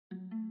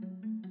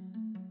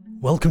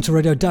Welcome to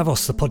Radio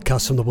Davos, the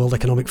podcast from the World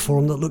Economic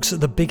Forum that looks at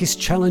the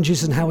biggest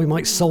challenges and how we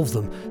might solve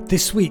them.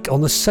 This week,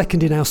 on the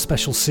second in our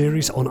special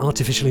series on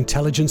artificial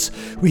intelligence,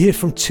 we hear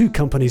from two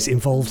companies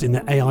involved in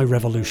the AI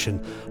revolution.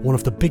 One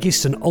of the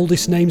biggest and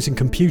oldest names in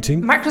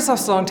computing.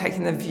 Microsoft's long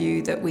taken the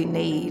view that we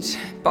need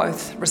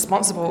both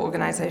responsible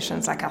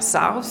organisations like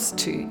ourselves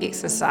to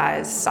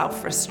exercise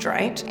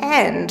self-restraint,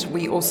 and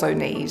we also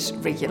need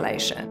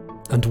regulation.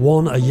 And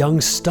one, a young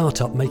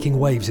startup making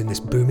waves in this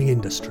booming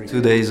industry. 2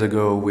 days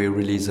ago, we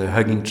released a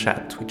Hugging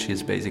Chat, which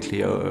is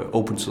basically an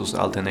open source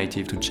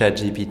alternative to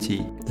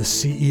ChatGPT. The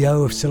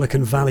CEO of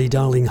Silicon Valley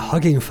darling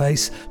Hugging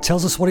Face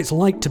tells us what it's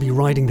like to be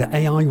riding the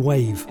AI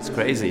wave. It's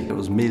crazy. There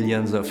was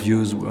millions of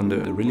views on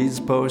the release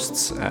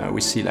posts.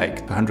 We see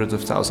like hundreds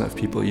of thousands of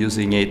people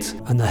using it.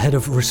 And the head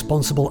of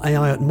responsible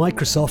AI at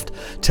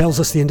Microsoft tells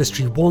us the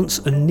industry wants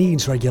and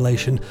needs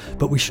regulation,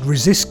 but we should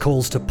resist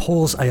calls to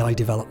pause AI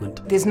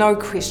development. There's no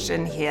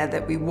question here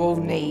that we will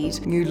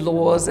need new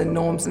laws and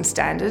norms and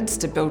standards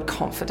to build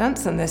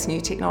confidence in this new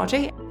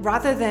technology.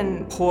 Rather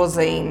than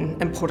pausing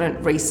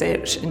important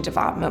research and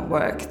development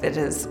work that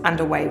is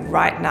underway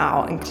right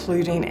now,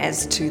 including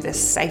as to the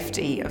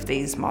safety of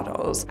these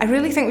models, I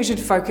really think we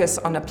should focus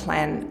on a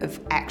plan of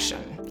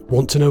action.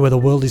 Want to know where the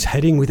world is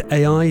heading with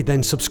AI?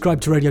 Then subscribe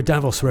to Radio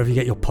Davos wherever you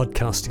get your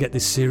podcasts to get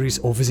this series,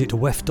 or visit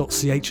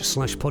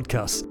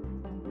wef.ch/podcasts.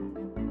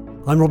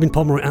 I'm Robin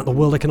Pomeroy at the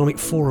World Economic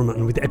Forum,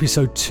 and with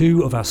episode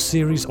 2 of our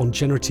series on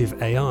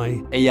generative AI.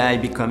 AI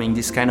becoming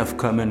this kind of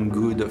common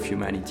good of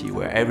humanity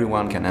where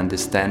everyone can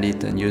understand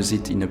it and use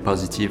it in a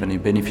positive and a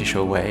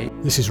beneficial way.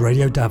 This is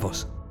Radio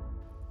Davos.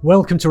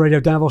 Welcome to Radio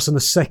Davos and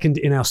the second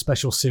in our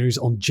special series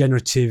on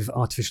generative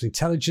artificial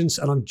intelligence.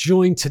 And I'm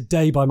joined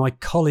today by my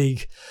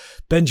colleague,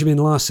 Benjamin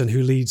Larson,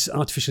 who leads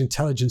artificial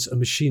intelligence and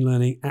machine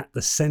learning at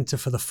the Centre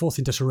for the Fourth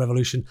Industrial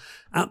Revolution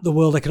at the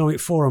World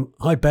Economic Forum.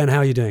 Hi, Ben, how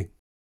are you doing?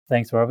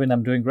 Thanks, Robin.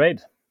 I'm doing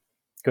great.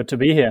 Good to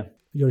be here.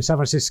 You're in San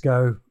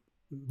Francisco,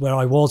 where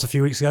I was a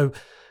few weeks ago.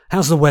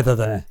 How's the weather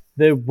there?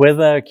 The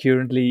weather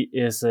currently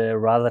is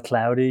rather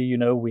cloudy. You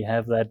know, we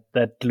have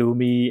that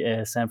gloomy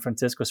San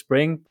Francisco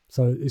spring.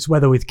 So it's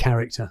weather with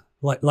character,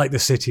 like the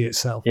city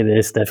itself. It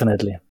is,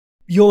 definitely.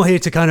 You're here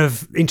to kind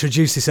of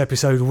introduce this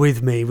episode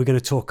with me. We're going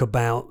to talk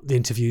about the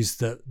interviews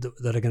that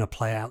are going to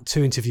play out.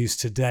 2 interviews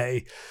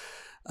today.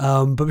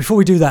 But before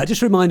we do that,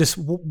 just remind us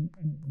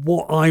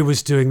what I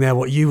was doing there,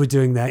 what you were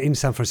doing there in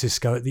San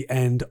Francisco at the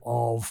end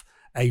of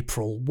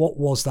April. What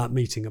was that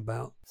meeting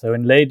about? So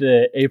in late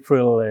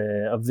April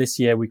of this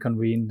year, we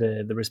convened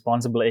the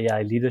Responsible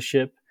AI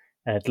Leadership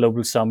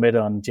Global Summit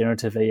on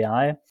Generative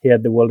AI here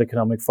at the World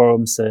Economic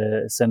Forum's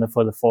Center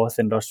for the Fourth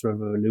Industrial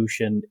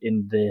Revolution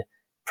in the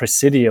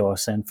Presidio,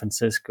 San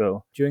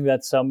Francisco. During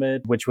that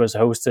summit, which was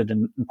hosted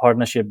in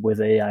partnership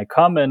with AI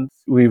Commons,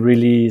 we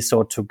really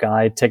sought to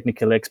guide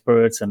technical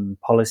experts and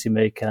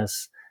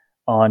policymakers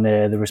on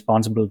the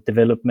responsible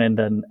development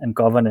and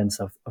governance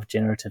of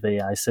generative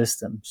AI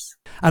systems.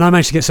 And I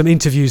managed to get some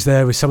interviews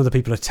there with some of the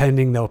people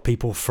attending. There were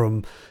people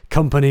from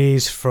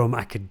companies, from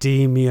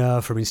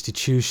academia, from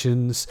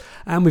institutions,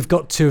 and we've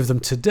got 2 of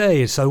them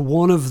today. So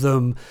one of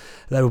them,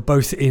 they were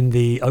both in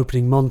the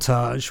opening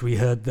montage we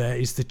heard there,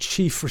 is the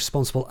Chief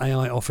Responsible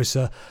AI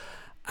Officer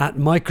at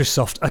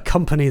Microsoft, a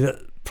company that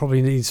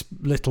probably needs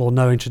little or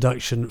no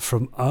introduction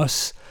from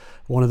us.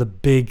 One of the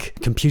big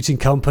computing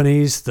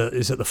companies that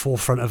is at the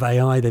forefront of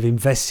AI. They've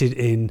invested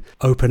in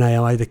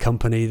OpenAI, the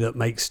company that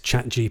makes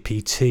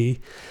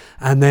ChatGPT.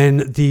 And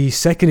then the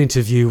second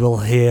interview we'll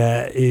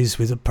hear is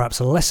with perhaps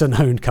a lesser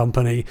known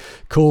company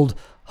called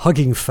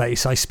Hugging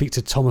Face. I speak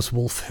to Thomas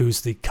Wolfe,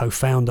 who's the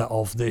co-founder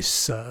of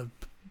this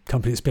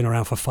company that's been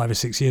around for 5 or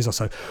 6 years or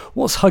so.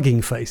 What's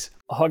Hugging Face?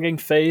 Hugging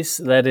Face,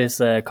 that is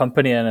a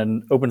company and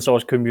an open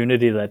source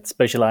community that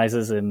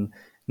specializes in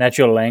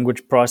natural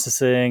language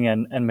processing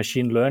and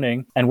machine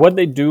learning. And what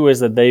they do is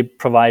that they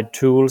provide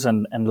tools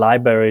and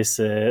libraries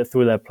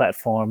through their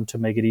platform to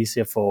make it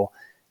easier for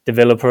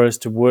developers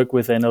to work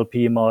with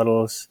NLP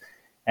models.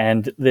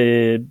 And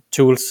the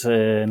tools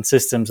and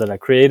systems that are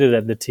created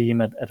at the team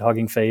at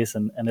Hugging Face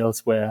and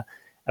elsewhere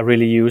are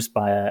really used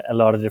by a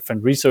lot of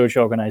different research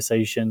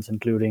organizations,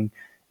 including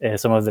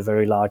some of the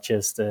very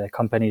largest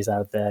companies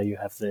out there. You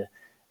have the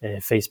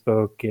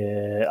Facebook,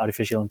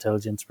 Artificial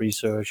Intelligence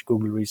Research,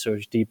 Google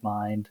Research,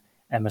 DeepMind,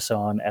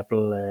 Amazon,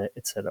 Apple,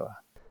 etc.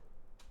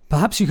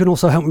 Perhaps you can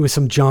also help me with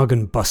some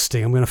jargon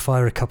busting. I'm going to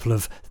fire a couple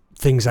of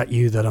things at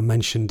you that are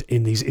mentioned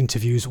in these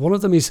interviews. One of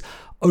them is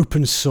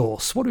open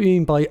source. What do you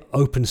mean by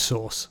open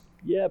source?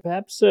 Yeah,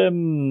 perhaps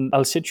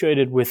I'll situate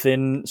it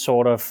within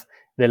sort of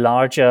the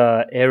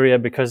larger area,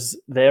 because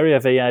the area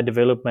of AI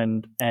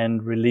development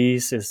and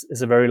release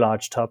is a very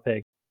large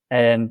topic.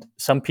 And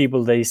some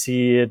people, they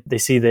see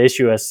the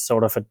issue as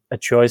sort of a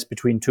choice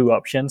between 2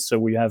 options. So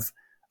we have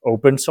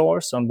open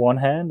source on one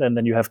hand, and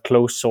then you have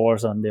closed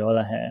source on the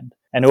other hand.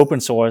 And open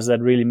source, that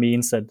really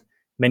means that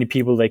many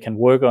people, they can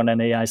work on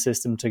an AI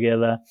system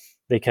together.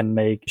 They can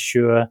make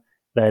sure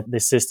that the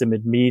system,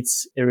 it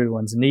meets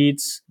everyone's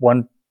needs.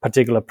 One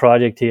particular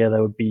project here,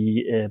 that would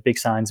be Big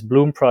Science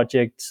Bloom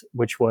project,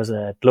 which was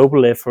a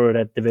global effort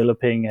at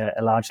developing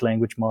a large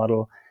language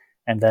model.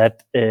 And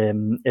that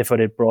effort,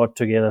 it brought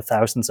together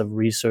thousands of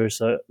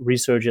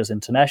researchers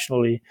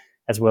internationally,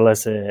 as well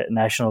as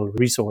national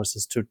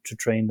resources to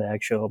train the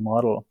actual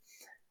model.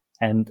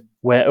 And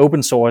where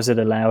open source, it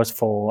allows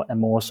for a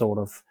more sort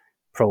of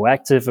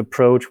proactive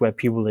approach where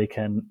people, they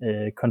can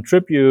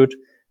contribute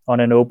on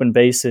an open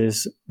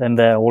basis. Then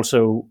there are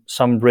also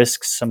some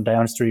risks, some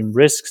downstream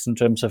risks in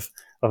terms of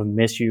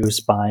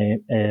misuse by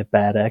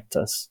bad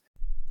actors.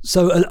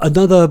 So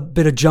another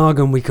bit of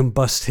jargon we can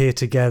bust here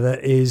together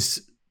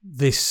is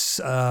this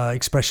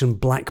expression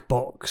black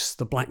box,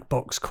 the black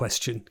box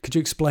question. Could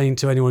you explain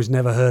to anyone who's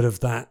never heard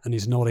of that and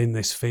is not in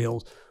this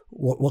field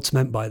what's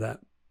meant by that?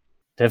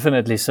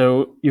 Definitely.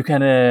 So you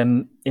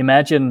can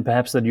imagine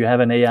perhaps that you have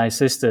an AI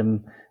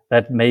system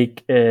that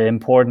make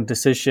important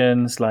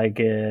decisions like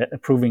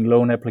approving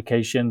loan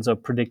applications or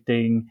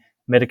predicting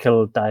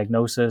medical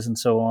diagnosis and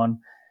so on.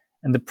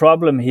 And the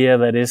problem here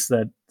that is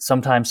that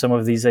sometimes some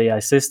of these AI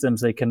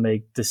systems, they can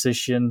make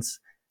decisions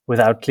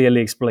without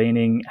clearly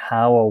explaining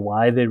how or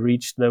why they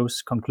reached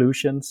those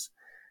conclusions.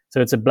 So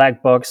it's a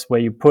black box where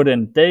you put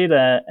in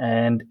data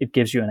and it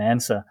gives you an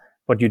answer,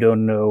 but you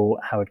don't know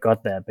how it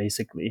got there,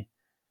 basically.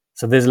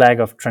 So this lack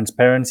of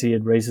transparency,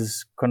 it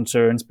raises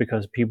concerns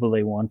because people,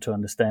 they want to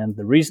understand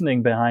the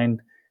reasoning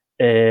behind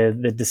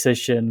the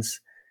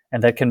decisions,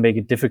 and that can make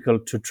it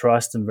difficult to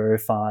trust and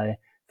verify,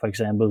 for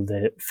example,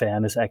 the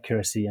fairness,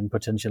 accuracy, and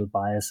potential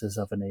biases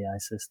of an AI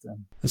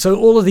system. And so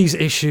all of these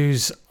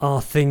issues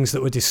are things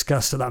that were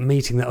discussed at that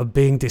meeting, that are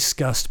being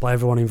discussed by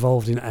everyone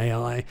involved in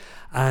AI,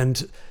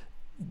 and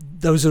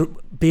those are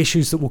the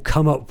issues that will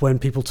come up when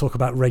people talk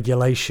about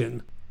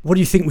regulation. What do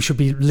you think we should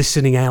be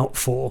listening out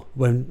for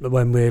when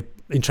we're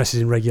interested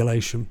in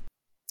regulation?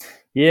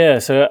 Yeah,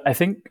 so I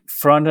think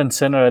front and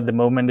center at the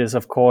moment is,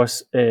 of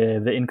course,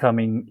 the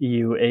incoming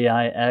EU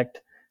AI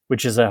Act,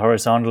 which is a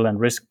horizontal and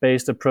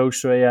risk-based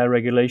approach to AI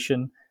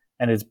regulation.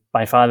 And it's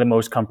by far the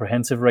most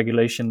comprehensive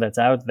regulation that's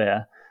out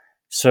there.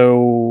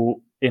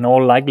 So in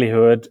all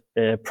likelihood,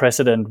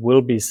 precedent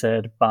will be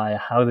set by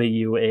how the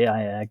EU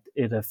AI Act,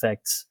 it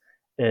affects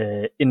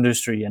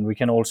industry. And we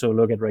can also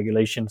look at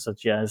regulations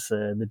such as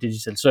the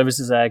Digital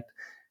Services Act,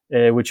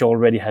 which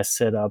already has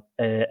set up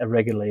a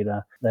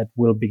regulator that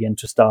will begin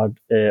to start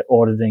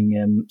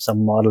auditing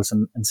some models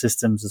and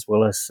systems, as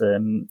well as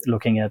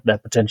looking at their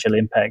potential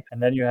impact.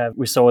 And then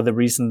we saw the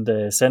recent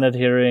Senate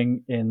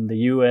hearing in the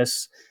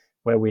US,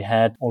 where we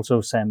had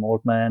also Sam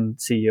Altman,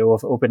 CEO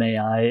of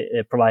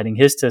OpenAI, providing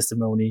his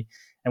testimony.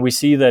 And we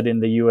see that in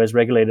the US,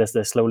 regulators,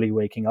 they're slowly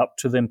waking up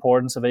to the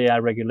importance of AI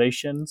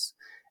regulations.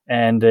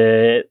 And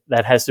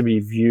that has to be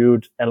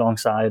viewed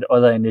alongside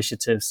other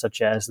initiatives such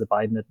as the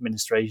Biden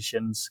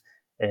administration's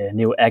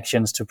new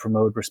actions to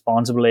promote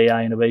responsible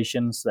AI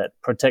innovations that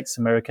protects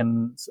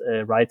Americans'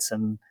 rights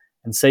and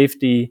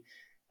safety.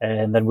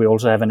 And then we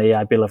also have an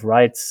AI Bill of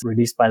Rights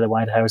released by the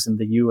White House in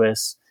the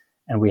US.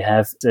 And we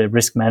have the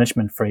risk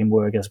management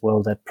framework as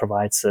well that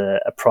provides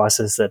a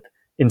process that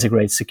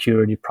integrates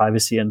security,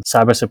 privacy, and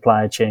cyber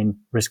supply chain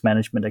risk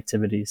management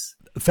activities.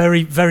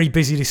 Very, very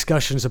busy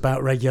discussions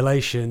about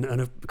regulation. And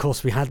of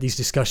course, we had these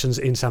discussions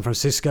in San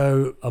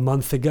Francisco a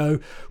month ago.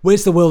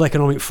 Where's the World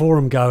Economic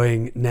Forum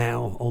going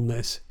now on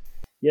this?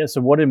 Yeah,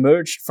 so what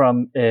emerged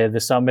from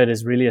the summit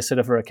is really a set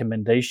of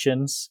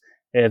recommendations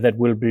that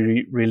will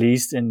be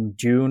released in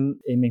June,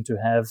 aiming to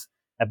have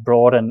a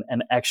broad and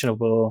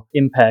actionable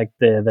impact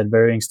that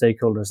varying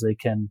stakeholders, they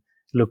can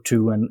look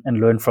to and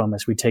learn from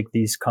as we take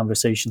these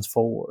conversations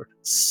forward.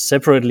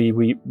 Separately,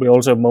 we're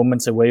also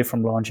moments away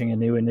from launching a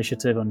new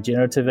initiative on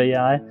generative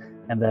AI,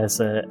 and there's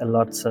a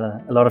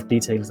lot of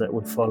details that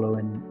would follow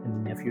in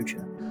the near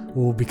future.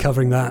 We'll be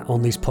covering that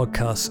on these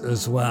podcasts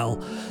as well.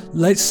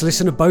 Let's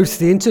listen to both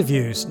the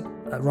interviews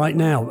right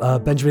now.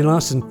 Benjamin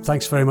Larsen,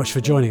 thanks very much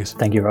for joining us.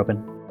 Thank you,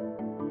 Robin.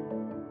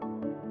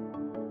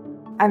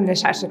 I'm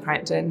Natasha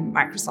Crampton,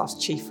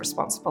 Microsoft's Chief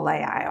Responsible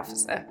AI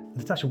Officer.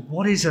 Natasha,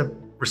 what is a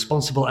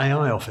responsible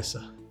AI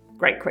officer?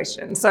 Great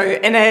question. So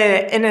in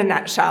a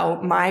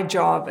nutshell, my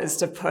job is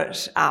to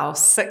put our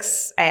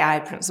 6 AI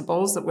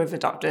principles that we've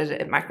adopted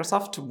at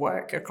Microsoft to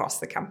work across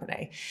the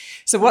company.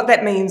 So what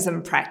that means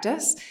in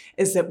practice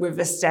is that we've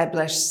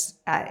established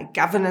a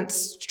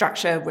governance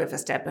structure, we've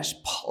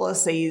established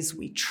policies,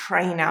 we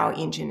train our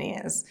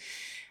engineers.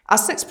 Our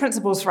 6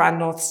 principles for our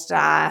North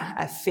Star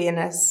are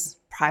fairness,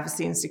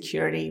 privacy and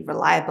security,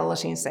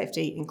 reliability and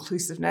safety,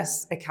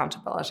 inclusiveness,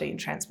 accountability and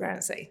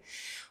transparency.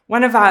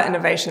 One of our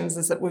innovations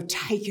is that we've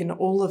taken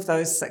all of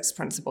those 6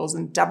 principles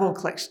and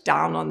double-clicked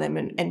down on them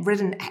and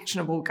written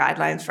actionable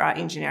guidelines for our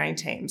engineering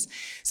teams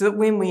so that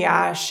when we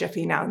are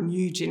shipping our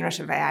new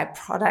generative AI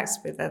products,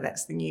 whether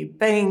that's the new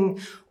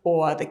Bing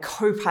or the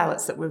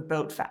co-pilots that we've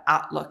built for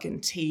Outlook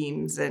and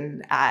Teams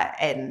and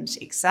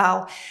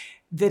Excel,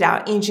 that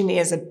our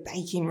engineers are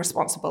baking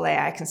responsible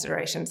AI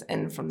considerations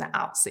in from the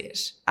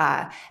outset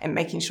and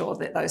making sure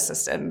that those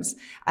systems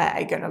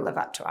are going to live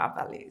up to our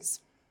values.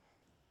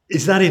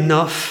 Is that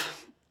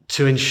enough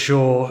to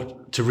reassure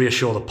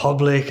the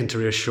public and to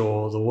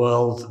reassure the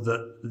world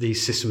that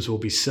these systems will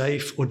be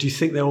safe? Or do you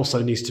think there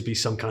also needs to be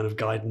some kind of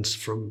guidance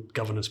from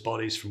governance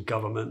bodies, from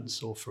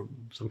governments, or from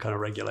some kind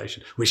of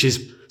regulation, which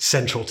is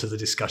central to the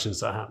discussions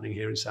that are happening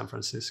here in San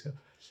Francisco?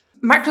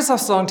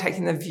 Microsoft's long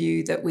taken the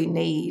view that we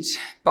need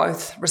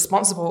both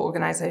responsible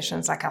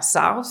organizations like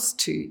ourselves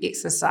to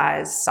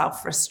exercise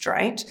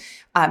self-restraint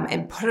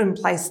and put in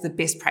place the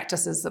best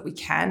practices that we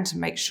can to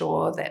make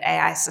sure that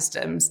AI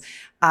systems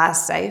are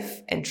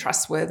safe and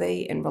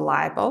trustworthy and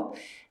reliable.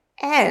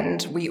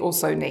 And we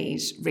also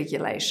need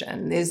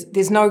regulation.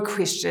 There's no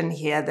question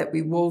here that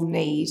we will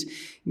need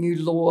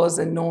new laws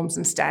and norms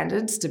and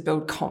standards to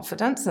build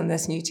confidence in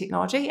this new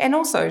technology, and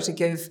also to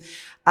give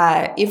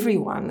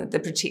everyone the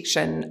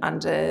protection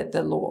under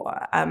the law.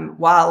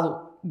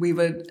 While we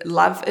would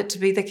love it to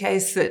be the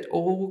case that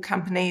all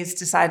companies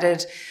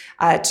decided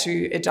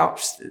to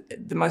adopt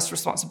the most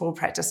responsible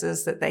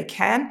practices that they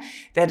can,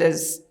 that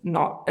is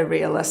not a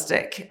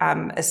realistic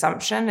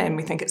assumption. And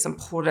we think it's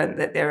important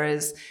that there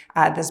is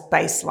this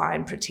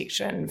baseline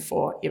protection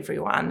for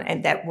everyone,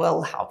 and that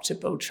will help to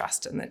build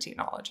trust in the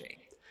technology.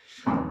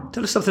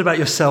 Tell us something about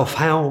yourself.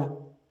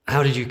 How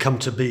did you come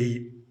to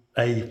be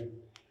a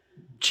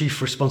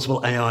Chief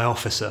Responsible AI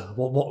Officer?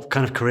 What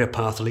kind of career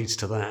path leads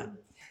to that?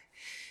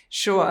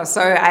 Sure.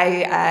 So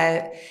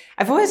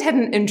I've always had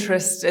an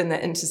interest in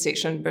the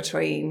intersection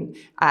between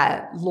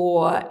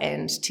law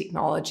and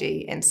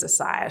technology and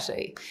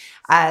society.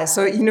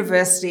 So at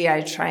university,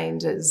 I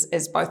trained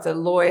as both a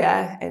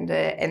lawyer and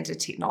a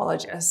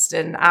technologist.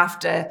 And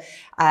after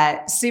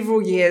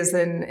several years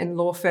in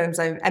law firms,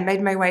 I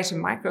made my way to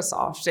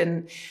Microsoft.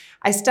 And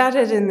I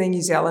started in the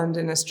New Zealand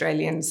and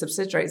Australian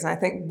subsidiaries. And I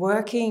think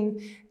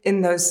working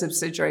in those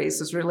subsidiaries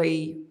was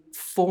really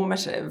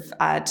formative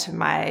to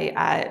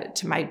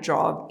my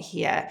job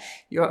here.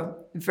 You're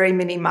very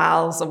many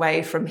miles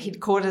away from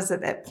headquarters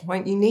at that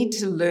point. You need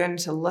to learn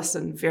to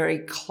listen very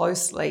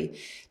closely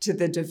to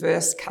the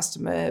diverse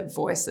customer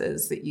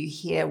voices that you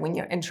hear when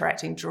you're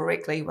interacting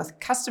directly with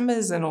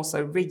customers and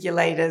also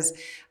regulators,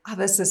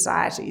 other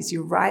societies.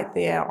 You're right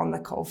there on the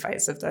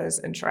coalface of those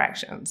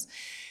interactions.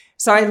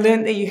 So I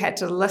learned that you had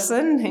to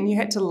listen and you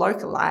had to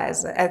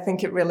localize. I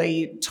think it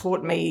really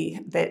taught me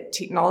that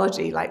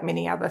technology, like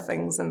many other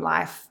things in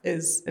life,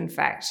 is in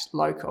fact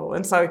local.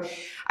 And so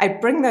I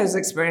bring those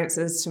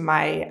experiences to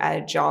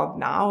my job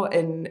now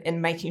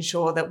in making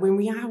sure that when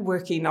we are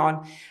working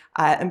on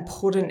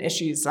important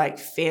issues like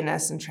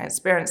fairness and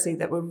transparency,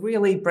 that we're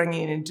really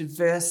bringing a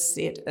diverse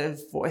set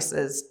of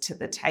voices to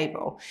the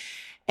table.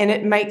 And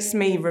it makes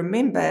me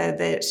remember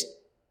that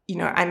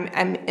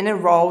I'm in a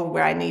role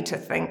where I need to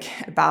think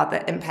about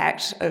the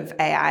impact of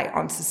AI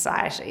on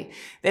society.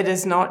 That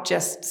is not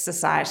just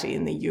society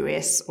in the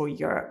US or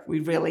Europe.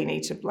 We really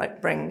need to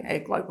bring a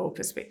global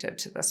perspective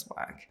to this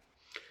work.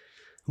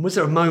 And was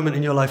there a moment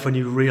in your life when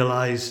you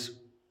realized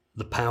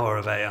the power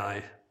of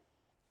AI?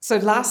 So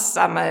last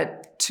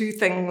summer, two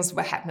things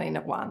were happening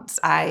at once.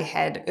 I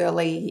had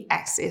early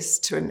access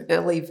to an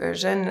early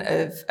version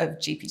of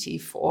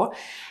GPT-4,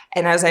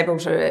 and I was able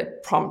to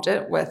prompt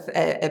it with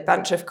a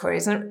bunch of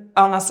queries. And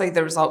honestly,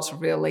 the results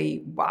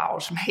really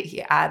wowed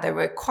me. They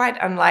were quite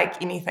unlike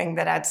anything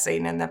that I'd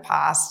seen in the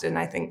past, and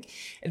I think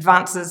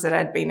advances that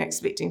I'd been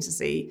expecting to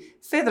see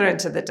further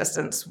into the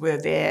distance were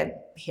there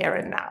here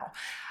and now.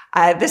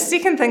 The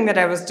second thing that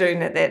I was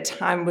doing at that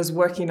time was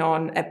working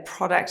on a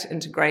product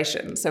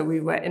integration. So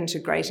we were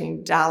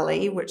integrating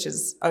DALL-E, which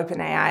is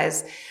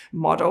OpenAI's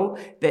model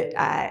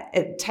that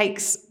it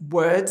takes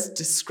words,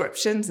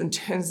 descriptions, and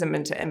turns them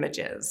into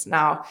images.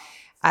 Now,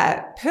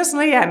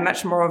 personally, I'm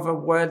much more of a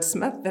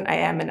wordsmith than I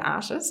am an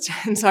artist.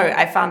 And so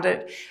I found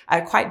it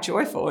quite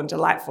joyful and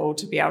delightful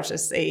to be able to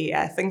see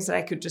things that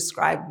I could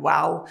describe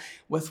well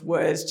with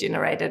words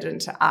generated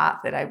into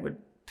art that I would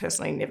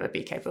personally never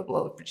be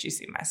capable of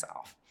producing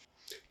myself.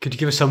 Could you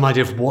give us some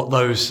idea of what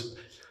those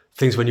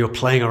things, when you were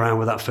playing around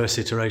with that first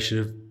iteration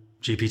of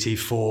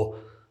GPT-4,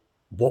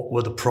 what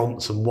were the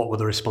prompts and what were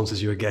the responses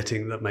you were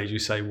getting that made you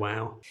say,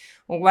 wow?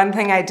 Well, one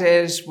thing I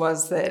did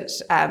was that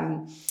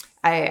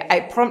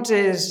I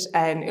prompted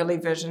an early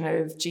version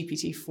of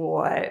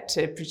GPT-4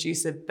 to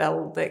produce a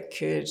bill that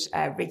could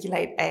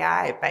regulate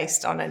AI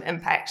based on an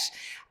impact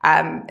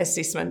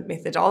assessment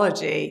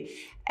methodology.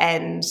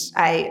 And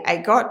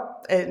I got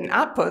an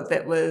output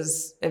that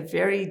was a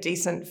very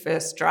decent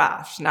first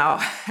draft. Now,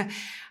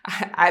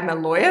 I'm a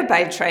lawyer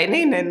by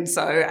training, and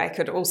so I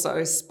could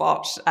also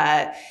spot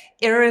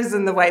errors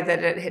in the way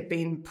that it had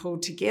been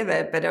pulled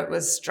together, but it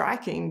was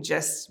striking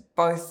just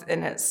both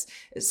in its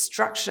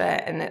structure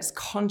and its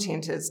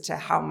content as to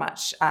how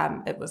much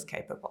it was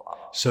capable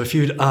of. So if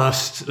you'd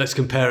asked, let's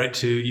compare it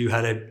to, you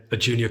had a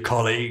junior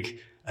colleague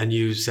and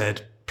you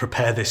said,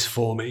 prepare this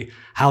for me,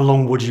 how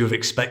long would you have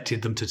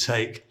expected them to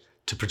take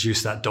to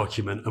produce that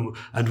document?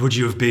 And would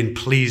you have been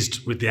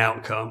pleased with the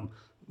outcome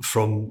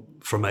from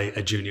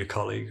a junior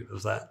colleague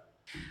of that?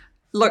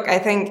 Look, I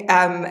think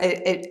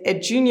a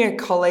junior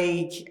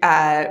colleague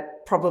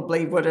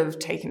probably would have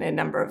taken a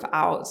number of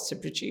hours to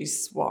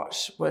produce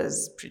what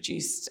was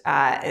produced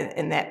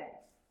in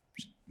that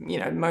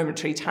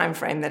momentary time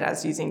frame that I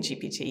was using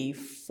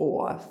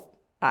GPT-4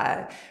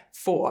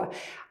 for.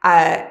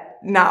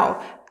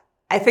 Now,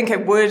 I think I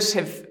would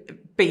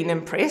have been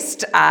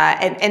impressed,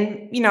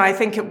 and I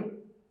think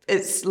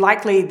it's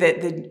likely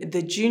that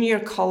the junior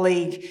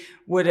colleague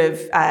would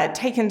have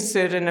taken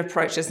certain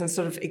approaches and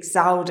sort of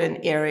excelled in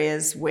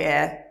areas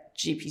where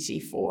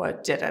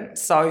GPT-4 didn't.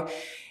 So,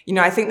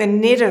 I think the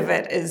net of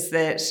it is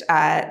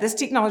that this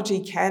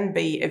technology can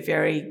be a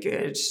very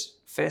good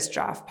first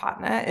draft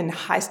partner in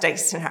high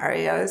stakes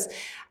scenarios.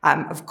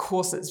 Of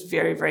course, it's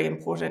very, very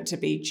important to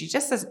be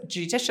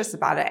judicious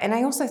about it. And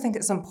I also think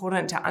it's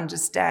important to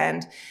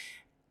understand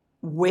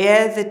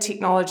where the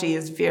technology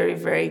is very,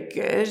 very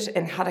good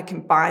and how to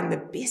combine the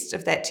best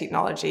of that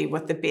technology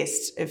with the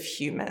best of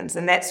humans.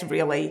 And that's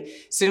really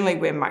certainly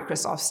where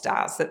Microsoft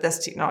starts, that this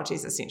technology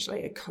is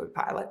essentially a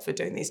co-pilot for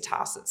doing these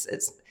tasks.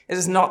 It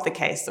is not the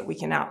case that we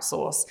can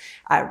outsource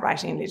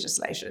writing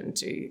legislation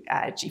to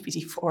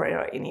GPT-4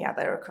 or any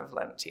other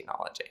equivalent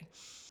technology.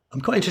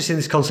 I'm quite interested in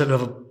this concept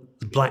of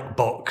a black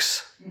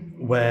box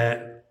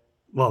where,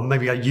 well,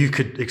 maybe you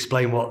could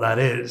explain what that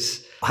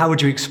is. How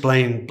would you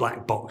explain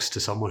black box to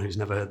someone who's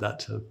never heard that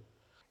term?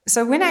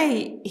 So when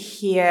I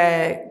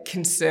hear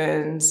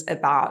concerns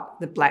about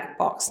the black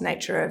box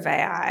nature of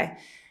AI,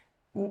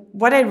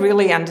 what I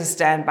really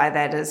understand by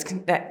that is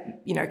that,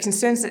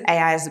 concerns that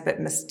AI is a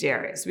bit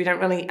mysterious. We don't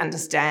really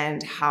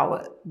understand how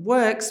it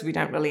works. We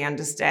don't really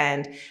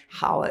understand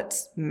how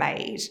it's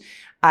made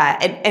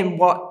and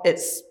what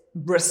its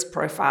risk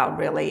profile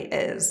really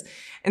is.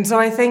 And so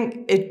I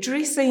think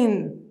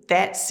addressing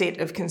that set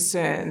of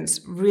concerns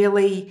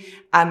really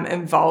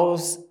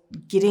involves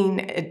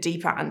getting a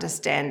deeper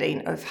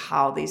understanding of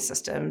how these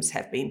systems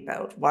have been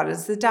built. What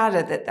is the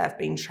data that they've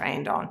been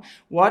trained on?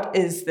 What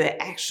is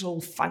the actual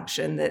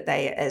function that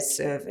they are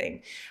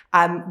serving?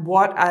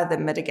 What are the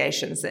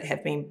mitigations that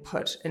have been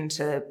put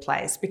into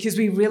place? Because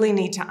we really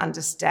need to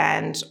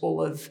understand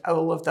all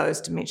of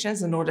those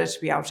dimensions in order to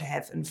be able to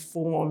have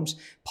informed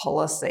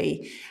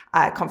policy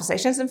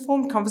conversations,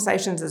 informed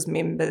conversations as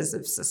members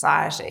of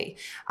society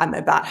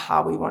about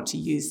how we want to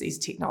use these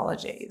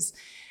technologies.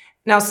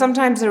 Now,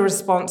 sometimes a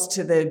response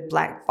to the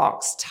black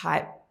box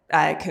type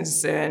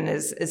concern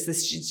is the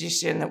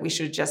suggestion that we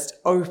should just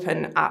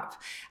open up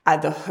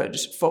the hood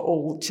for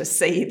all to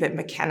see the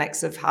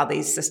mechanics of how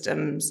these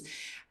systems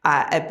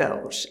are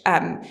built.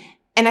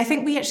 And I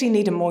think we actually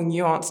need a more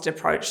nuanced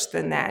approach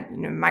than that.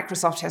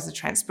 Microsoft has a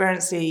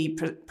transparency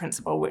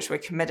principle, which we're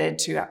committed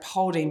to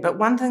upholding. But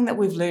one thing that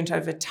we've learned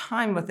over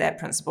time with that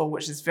principle,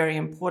 which is very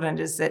important,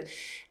 is that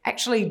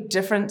actually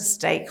different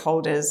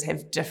stakeholders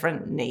have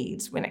different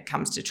needs when it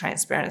comes to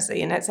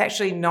transparency. And it's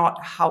actually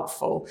not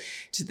helpful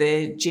to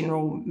the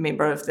general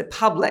member of the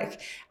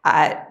public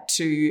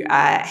to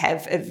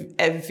have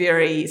a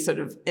very sort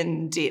of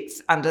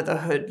in-depth, under the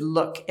hood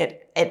look at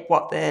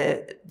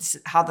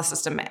how the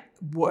system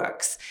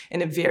works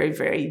in a very,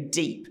 very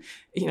deep,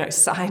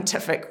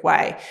 scientific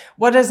way.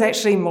 What is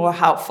actually more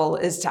helpful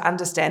is to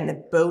understand the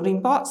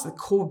building blocks, the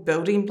core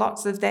building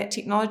blocks of that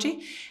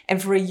technology,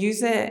 and for a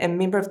user, a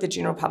member of the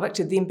general public,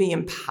 to then be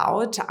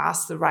empowered to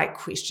ask the right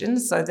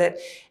questions, so that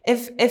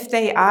if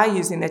they are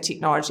using the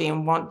technology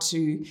and want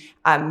to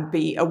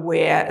be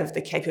aware of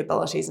the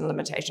capabilities and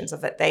limitations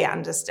of it, they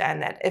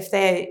understand that. If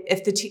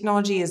the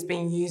technology is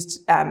being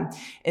used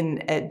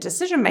in a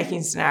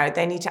decision-making scenario,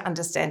 they need to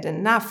understand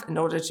enough in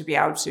order to be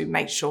able to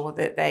make sure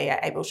that they are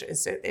able to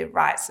assert their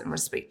rights in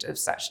respect of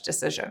such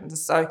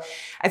decisions. So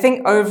I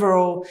think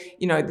overall,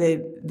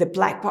 the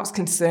black box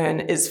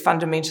concern is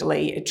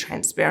fundamentally a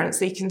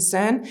transparency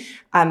concern.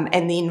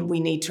 And then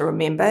we need to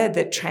remember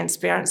that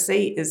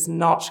transparency is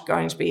not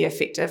going to be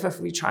effective if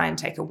we try and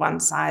take a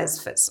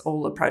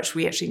one-size-fits-all approach.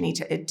 We actually need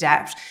to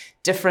adapt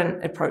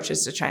different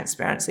approaches to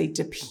transparency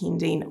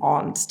depending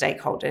on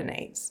stakeholder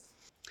needs.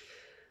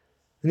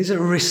 And is it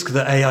a risk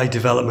that AI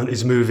development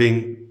is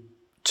moving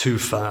too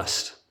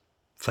fast?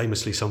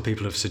 Famously, some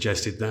people have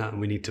suggested that,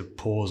 and we need to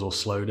pause or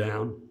slow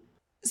down.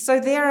 So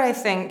there, I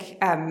think,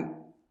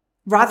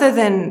 rather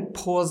than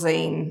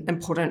pausing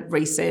important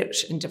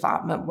research and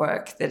development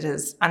work that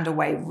is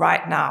underway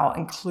right now,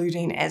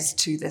 including as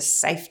to the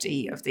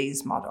safety of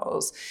these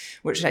models,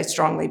 which I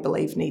strongly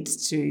believe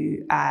needs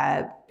to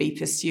be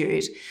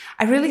pursued,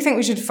 I really think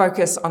we should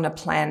focus on a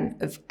plan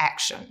of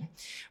action.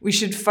 We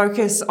should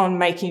focus on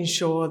making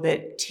sure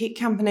that tech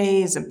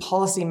companies and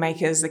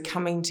policymakers are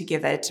coming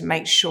together to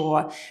make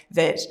sure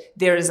that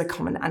there is a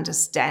common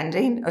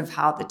understanding of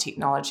how the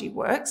technology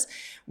works.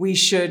 We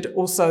should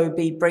also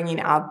be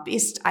bringing our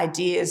best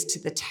ideas to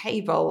the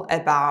table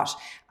about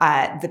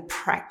the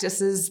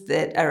practices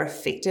that are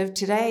effective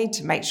today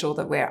to make sure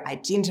that we're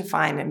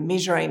identifying and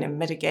measuring and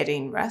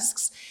mitigating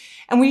risks.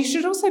 And we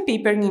should also be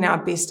bringing our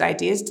best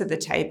ideas to the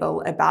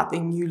table about the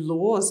new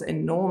laws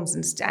and norms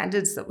and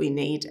standards that we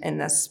need in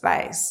this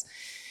space.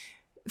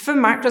 For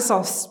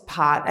Microsoft's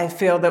part, I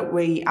feel that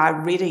we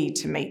are ready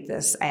to meet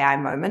this AI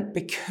moment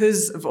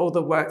because of all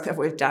the work that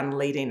we've done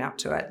leading up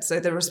to it. So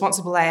the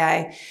Responsible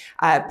AI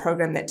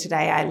program that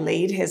today I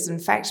lead has in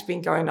fact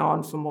been going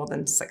on for more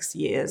than 6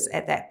 years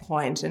at that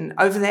point. And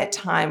over that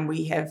time,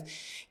 we have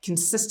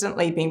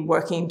consistently been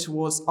working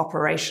towards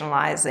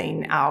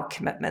operationalizing our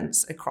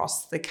commitments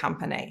across the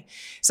company.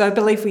 So I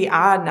believe we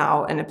are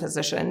now in a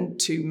position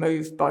to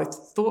move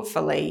both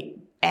thoughtfully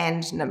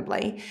and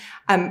nimbly.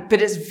 But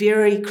it's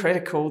very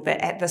critical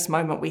that at this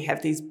moment we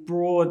have these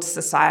broad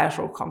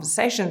societal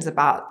conversations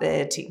about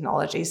the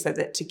technology so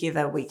that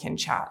together we can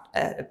chart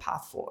a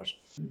path forward.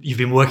 You've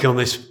been working on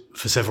this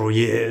for several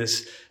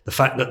years. The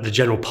fact that the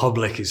general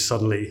public is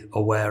suddenly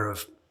aware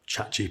of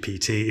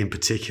ChatGPT in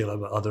particular,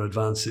 but other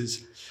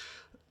advances,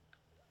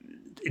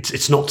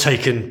 it's not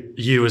taken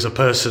you as a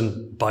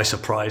person by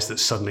surprise that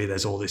suddenly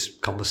there's all this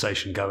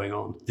conversation going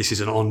on. This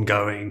is an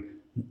ongoing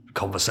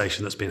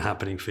conversation that's been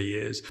happening for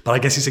years, but I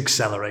guess it's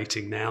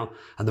accelerating now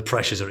and the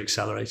pressures are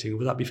accelerating.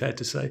 Would that be fair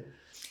to say?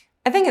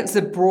 I think it's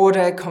a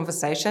broader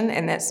conversation,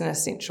 and that's an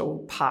essential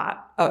part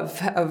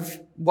of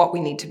what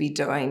we need to be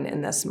doing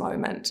in this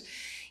moment.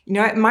 You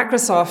know, at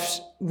Microsoft,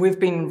 we've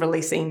been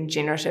releasing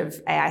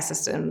generative AI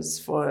systems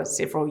for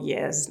several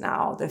years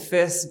now. The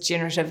first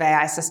generative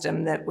AI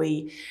system that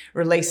we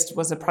released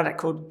was a product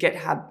called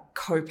GitHub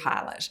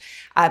Copilot.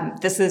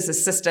 This is a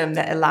system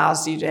that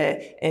allows you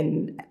to,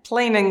 in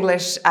plain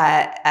English,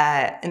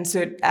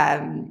 insert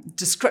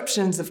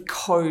descriptions of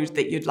code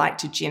that you'd like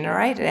to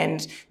generate,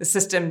 and the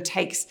system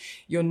takes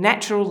your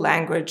natural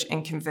language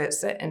and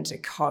converts it into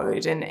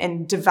code.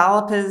 And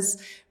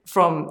developers,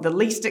 from the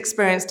least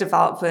experienced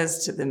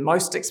developers to the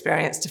most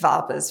experienced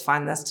developers,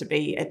 find this to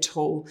be a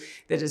tool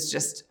that is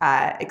just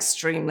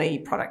extremely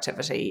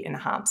productivity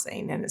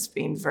enhancing, and it's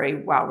been very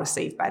well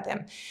received by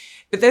them.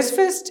 But those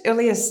first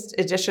earliest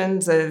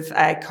editions of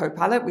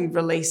Copilot we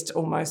released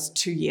almost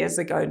 2 years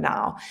ago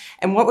now.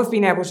 And what we've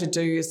been able to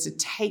do is to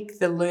take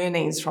the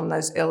learnings from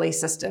those early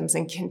systems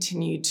and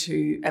continue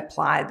to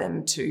apply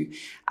them to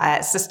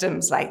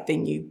systems like the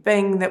new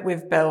Bing that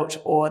we've built,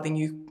 or the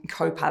new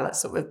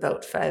Copilots that we've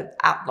built for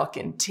Outlook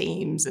and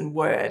Teams and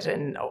Word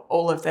and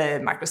all of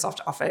the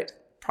Microsoft Office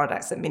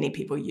products that many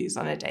people use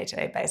on a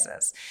day-to-day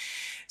basis.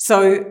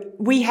 So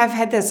we have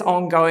had this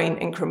ongoing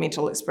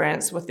incremental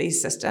experience with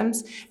these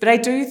systems, but I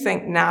do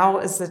think now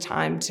is the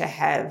time to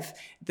have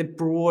the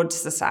broad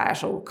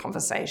societal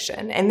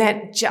conversation, and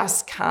that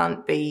just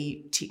can't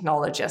be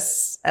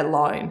technologists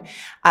alone.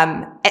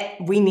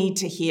 We need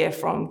to hear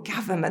from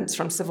governments,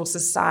 from civil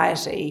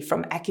society,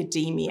 from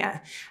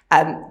academia.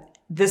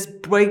 This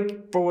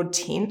big, broad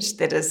tent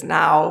that has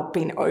now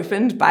been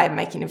opened by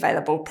making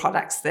available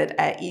products that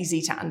are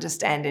easy to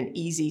understand and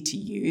easy to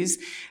use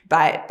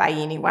by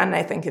anyone,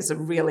 I think is a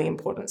really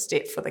important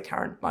step for the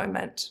current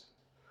moment.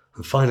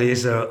 And finally,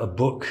 is there a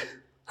book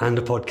and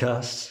a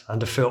podcast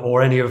and a film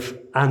or any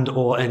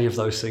of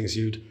those things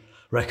you'd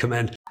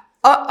recommend?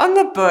 On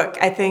the book,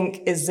 I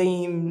think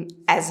Azeem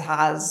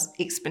Azhar's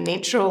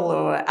Exponential,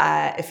 or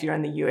if you're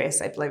in the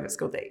US, I believe it's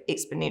called The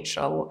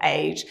Exponential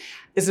Age,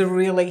 is a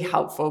really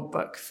helpful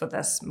book for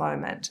this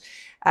moment.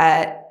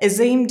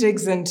 Azeem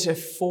digs into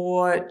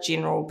 4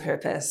 general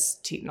purpose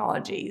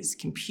technologies: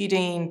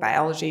 computing,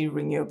 biology,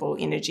 renewable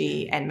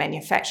energy, and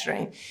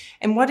manufacturing.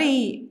 And what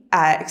he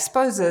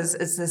exposes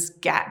is this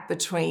gap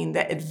between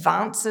the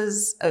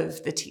advances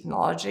of the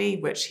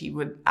technology, which he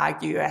would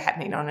argue are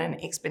happening on an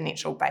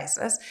exponential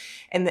basis,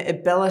 and the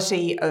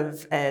ability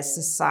of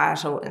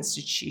societal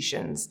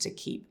institutions to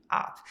keep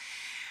up.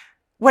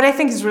 What I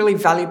think is really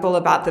valuable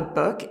about the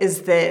book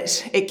is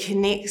that it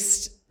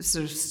connects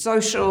sort of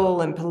social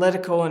and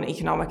political and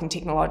economic and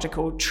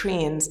technological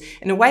trends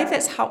in a way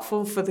that's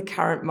helpful for the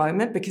current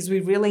moment, because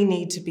we really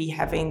need to be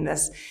having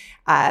this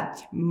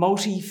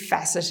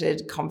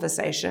multifaceted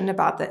conversation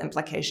about the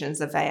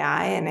implications of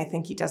AI, and I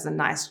think he does a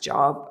nice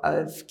job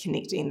of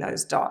connecting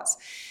those dots.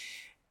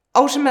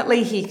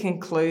 Ultimately, he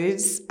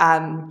concludes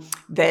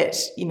that,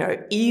 you know,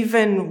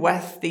 even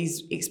with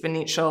these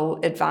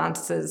exponential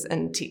advances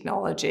in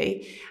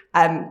technology,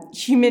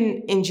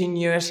 human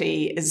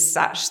ingenuity is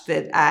such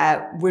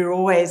that we're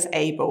always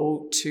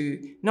able to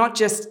not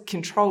just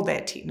control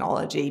that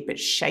technology, but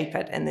shape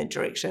it in the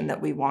direction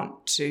that we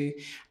want to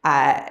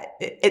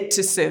it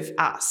to serve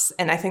us.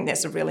 And I think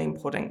that's a really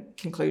important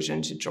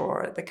conclusion to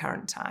draw at the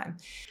current time.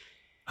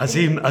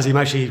 Azeem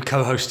actually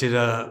co-hosted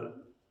a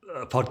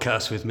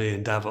podcast with me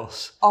in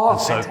Davos. Oh, and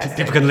so fantastic.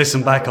 People can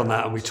listen back on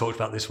that, and we talked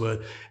about this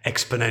word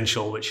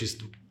exponential, which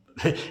is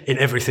in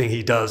everything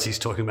he does, he's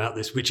talking about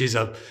this, which is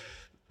a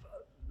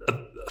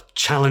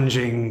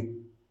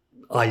challenging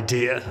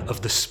idea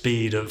of the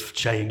speed of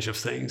change of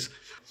things.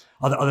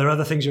 Are there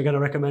other things you're going to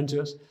recommend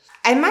to us?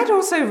 I might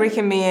also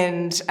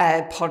recommend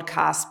a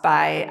podcast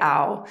by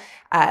our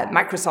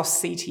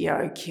Microsoft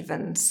CTO,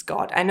 Kevin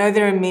Scott. I know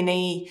there are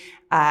many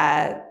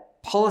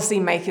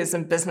policymakers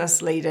and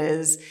business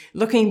leaders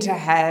looking to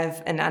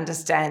have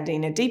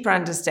a deeper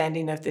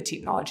understanding of the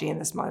technology in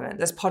this moment.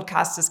 This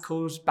podcast is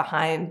called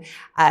Behind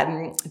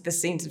the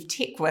Scenes of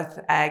Tech with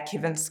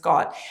Kevin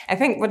Scott. I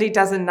think what he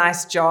does a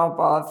nice job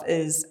of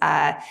is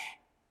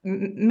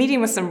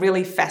meeting with some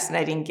really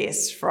fascinating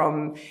guests,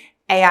 from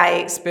AI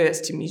experts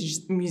to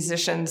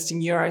musicians to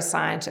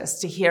neuroscientists,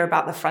 to hear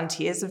about the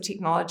frontiers of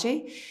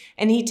technology.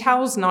 And he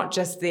tells not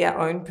just their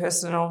own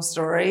personal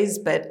stories,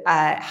 but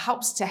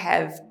helps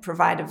to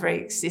provide a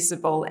very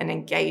accessible and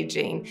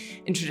engaging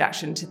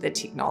introduction to the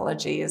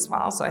technology as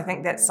well. So I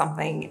think that's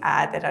something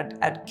that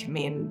I'd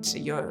commend to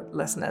your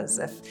listeners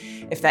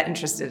if they're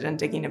interested in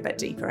digging a bit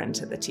deeper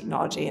into the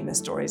technology and the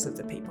stories of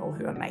the people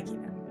who are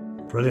making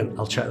it. Brilliant.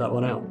 I'll check that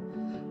one out.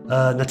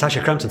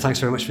 Natasha Crampton, thanks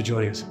very much for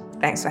joining us.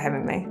 Thanks for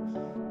having me.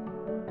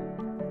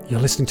 You're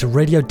listening to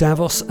Radio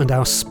Davos and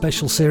our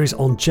special series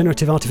on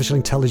generative artificial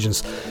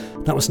intelligence.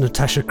 That was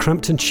Natasha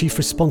Crampton, Chief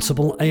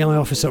Responsible AI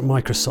Officer at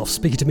Microsoft,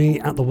 speaking to me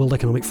at the World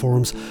Economic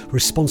Forum's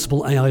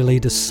Responsible AI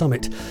Leaders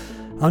Summit.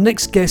 Our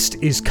next guest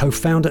is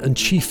co-founder and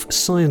Chief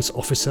Science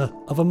Officer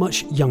of a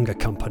much younger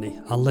company.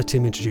 I'll let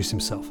him introduce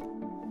himself.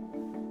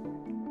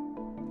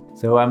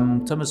 So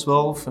I'm Thomas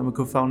Wolff. I'm a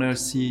co-founder,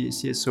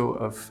 CSO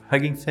of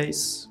Hugging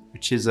Face,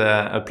 which is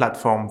a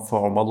platform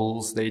for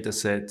models,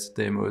 datasets,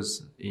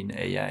 demos in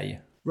AI.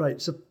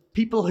 Right, so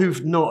people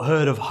who've not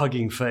heard of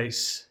Hugging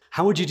Face,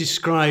 how would you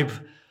describe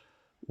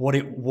what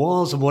it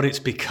was and what it's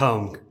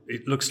become?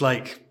 It looks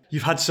like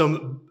you've had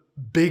some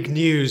big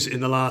news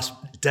in the last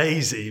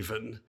days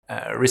even.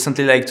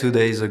 Recently, like 2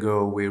 days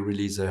ago, we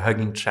released a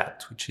Hugging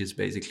Chat, which is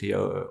basically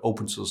an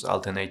open source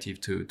alternative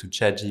to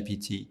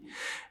ChatGPT.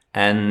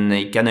 And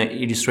it can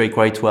illustrate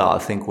quite well, I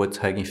think, what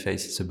Hugging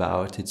Face is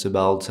about. It's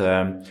about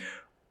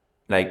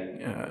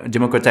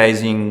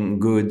democratizing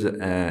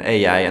good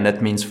AI, and that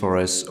means for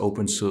us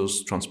open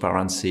source,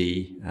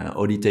 transparency,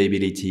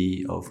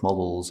 auditability of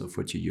models of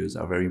what you use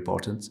are very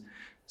important.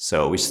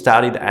 So we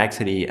started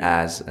actually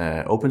as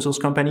an open source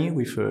company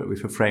with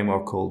a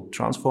framework called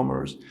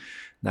Transformers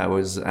that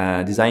was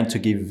designed to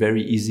give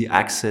very easy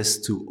access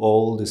to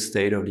all the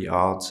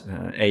state-of-the-art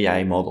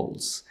AI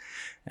models.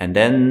 And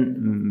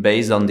then,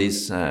 based on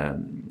this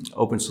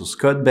open source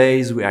code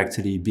base, we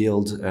actually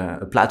build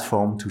a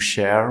platform to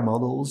share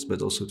models,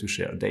 but also to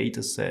share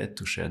data set,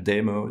 to share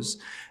demos.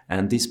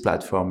 And this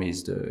platform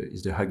is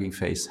the Hugging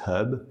Face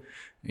Hub.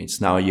 It's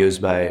now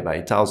used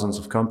by thousands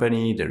of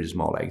companies. There is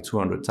more like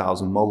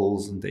 200,000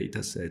 models and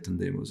data set and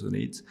demos on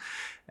it.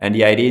 And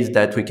the idea is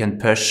that we can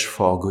push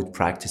for good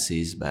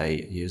practices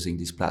by using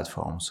this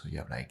platform. So you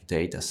have like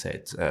data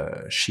set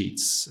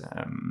sheets.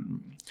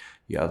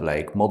 You have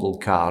like model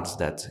cards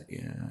that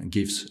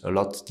gives a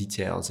lot of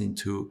details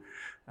into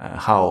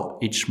how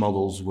each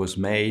model was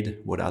made,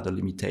 what are the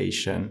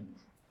limitations.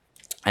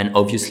 And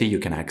obviously you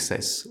can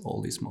access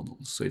all these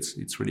models. So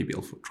it's really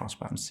built for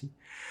transparency.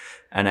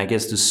 And I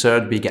guess the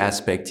third big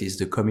aspect is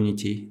the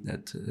community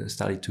that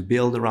started to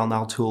build around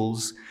our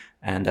tools.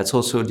 And that's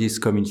also this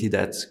community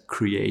that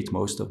create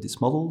most of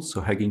these models. So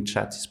Hugging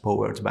Chat is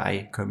powered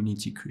by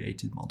community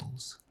created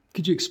models.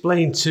 Could you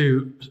explain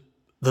to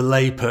the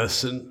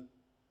layperson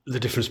the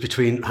difference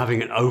between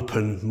having an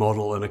open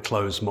model and a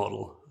closed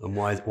model, and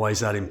why is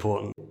that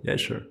important? Yeah,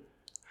 sure.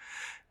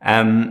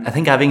 I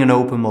think having an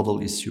open model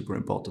is super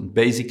important.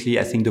 Basically,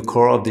 I think the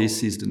core of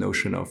this is the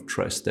notion of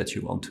trust that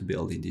you want to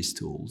build in these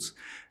tools.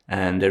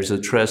 And there's a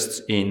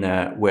trust in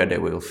where they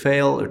will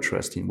fail, a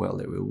trust in where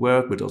they will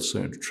work, but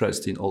also a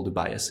trust in all the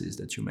biases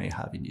that you may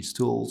have in these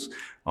tools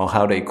or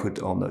how they could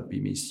or not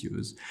be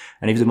misused.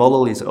 And if the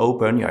model is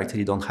open, you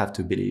actually don't have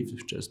to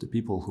believe just the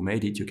people who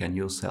made it. You can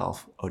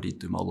yourself audit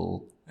the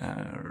model,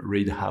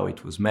 read how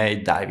it was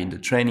made, dive into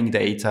training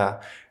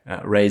data,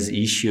 raise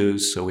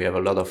issues. So we have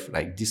a lot of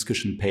like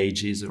discussion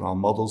pages around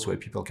models where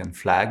people can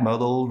flag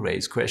model,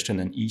 raise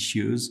questions and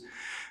issues.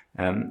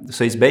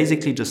 So it's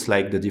basically just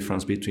like the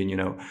difference between,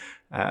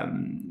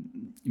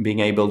 being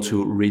able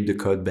to read the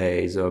code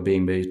base or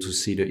being able to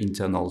see the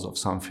internals of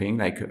something,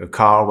 like a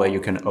car where you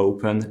can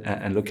open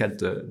and look at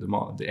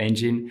the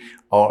engine,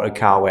 or a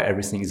car where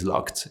everything is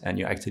locked and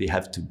you actually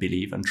have to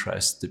believe and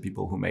trust the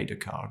people who made the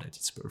car that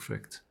it's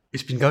perfect.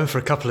 It's been going for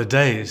a couple of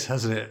days,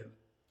 hasn't it?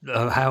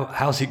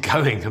 How's it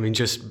going? I mean,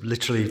 just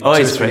literally. Oh,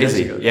 it's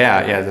crazy.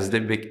 Yeah. That's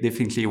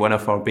definitely one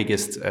of our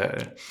biggest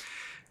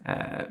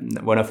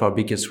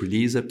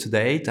release up to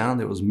date. And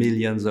there was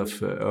millions of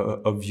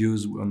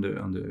views on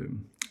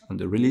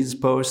the release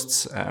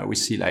posts. We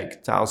see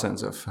like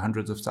hundreds of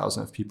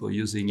thousands of people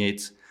using it.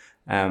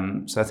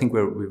 So I think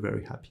we're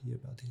very happy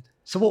about it.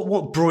 So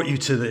what brought you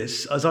to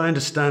this? As I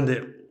understand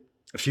it,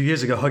 a few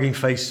years ago, Hugging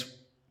Face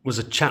was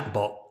a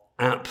chatbot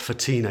app for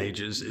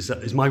teenagers.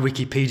 Is my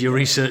Wikipedia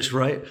research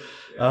right?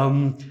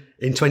 In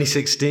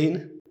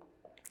 2016?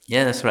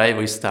 Yeah, that's right.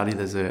 We started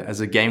as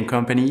a game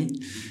company.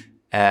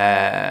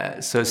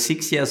 So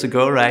 6 years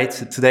ago, right?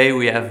 So today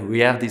we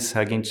have this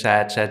Hugging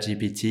Chat,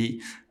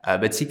 ChatGPT.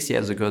 But 6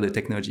 years ago, the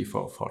technology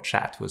for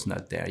chat was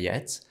not there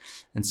yet.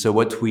 And so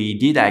what we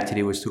did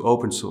actually was to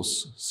open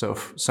source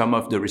some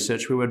of the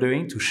research we were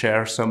doing, to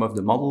share some of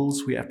the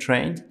models we have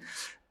trained.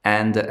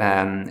 And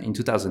in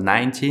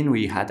 2019,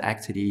 we had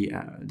actually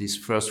this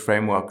first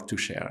framework to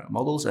share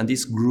models, and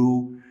this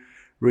grew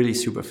really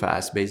super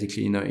fast.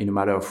 Basically, in a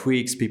matter of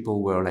weeks,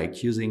 people were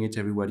like using it.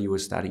 Everybody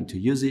was starting to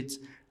use it.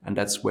 And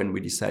that's when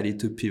we decided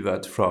to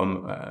pivot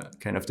from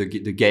kind of the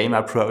game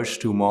approach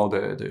to more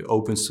the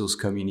open source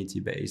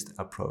community-based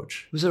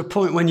approach. Was there a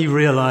point when you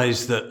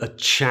realized that a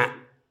chat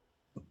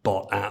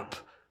bot app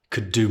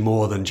could do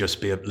more than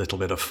just be a little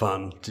bit of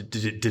fun?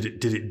 Did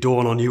it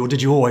dawn on you, or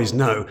did you always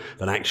know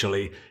that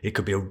actually it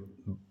could be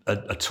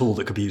a tool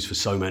that could be used for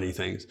so many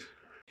things?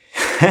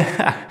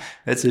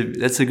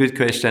 That's a good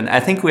question. I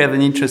think we have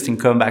an interesting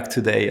comeback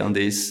today on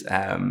this.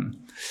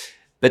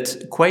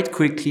 But quite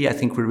quickly, I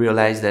think we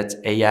realized that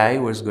AI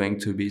was going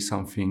to be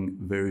something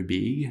very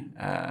big,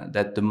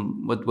 that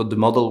what the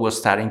model was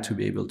starting to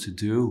be able to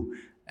do.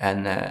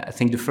 And I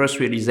think the first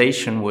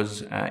realization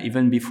was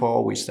even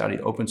before we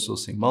started open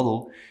sourcing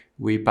model,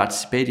 we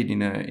participated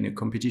in a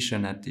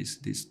competition at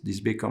this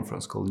big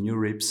conference called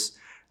NeurIPS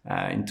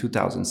in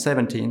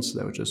 2017. So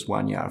that was just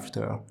 1 year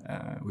after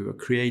we were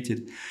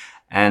created.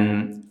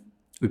 And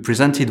we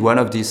presented one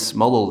of these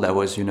models that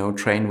was,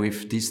 trained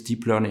with this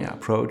deep learning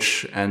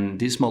approach. And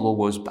this model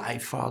was by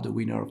far the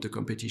winner of the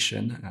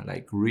competition,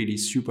 like really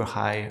super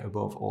high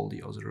above all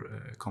the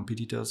other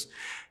competitors.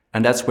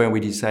 And that's where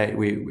we decided,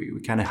 we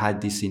kind of had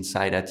this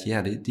insight that,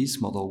 this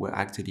model were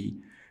actually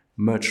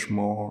much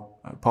more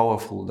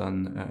powerful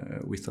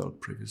than we thought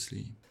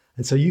previously.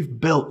 And so you've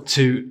built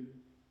to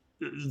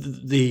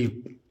the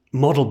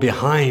model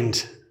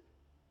behind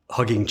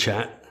Hugging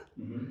Chat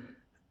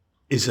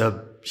is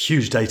a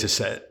huge data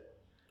set,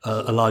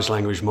 a large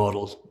language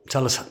model.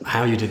 Tell us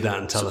how you did that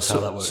and tell us how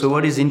that works. So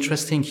what is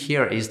interesting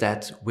here is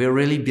that we're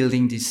really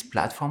building this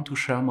platform to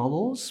share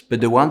models,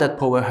 but the one that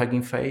power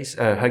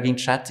Hugging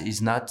Chat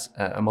is not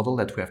a model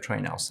that we have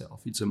trained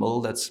ourselves. It's a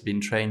model that's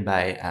been trained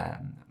by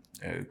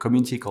a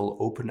community called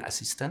Open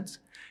Assistant.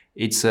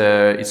 It's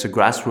a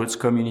grassroots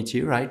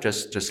community, right?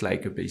 Just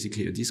like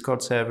basically a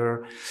Discord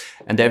server.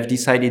 And they've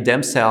decided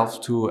themselves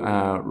to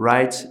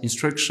write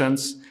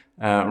instructions,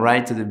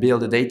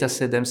 build a data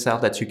set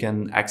themselves that you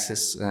can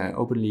access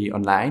openly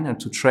online, and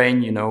to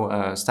train,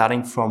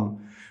 starting from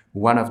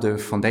one of the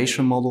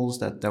foundation models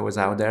that was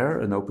out there,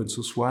 an open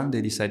source one.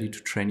 They decided to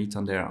train it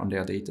on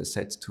their data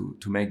set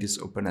to make this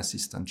Open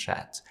Assistant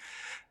chat.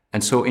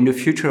 And so in the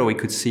future, we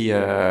could see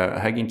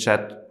Hugging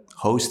Chat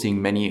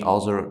hosting many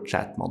other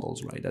chat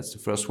models, right? That's the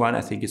first one.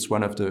 I think it's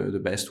one of the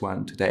best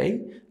one today,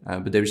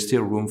 but there is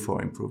still room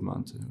for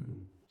improvement.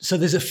 So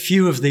there's a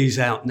few of these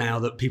out now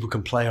that people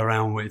can play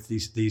around with,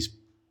 these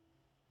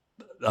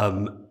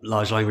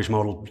large language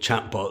model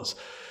chatbots.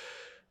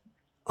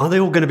 Are they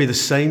all going to be the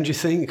same, do you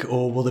think,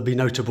 or will there be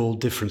notable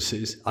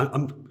differences?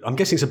 I'm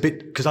guessing it's a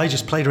bit, because I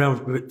just played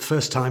around with it the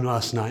first time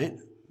last night,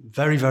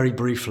 very, very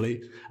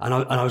briefly, and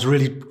I was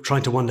really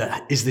trying to wonder,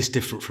 is this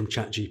different from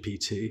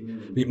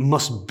ChatGPT? It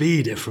must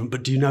be different,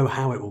 but do you know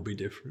how it will be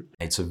different?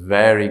 It's a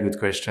very good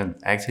question.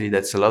 Actually,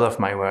 that's a lot of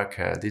my work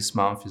this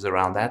month is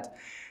around that.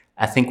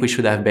 I think we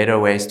should have better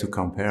ways to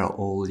compare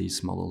all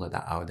these models that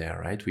are out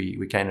there, right?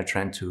 We kind of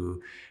try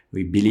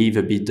we believe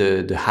a bit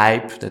the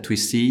hype that we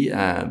see,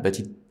 but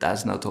it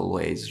does not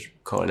always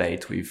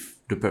correlate with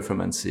the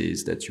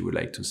performances that you would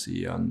like to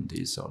see on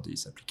this or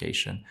this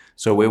application.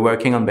 So we're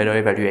working on better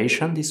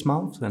evaluation this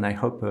month, and I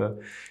hope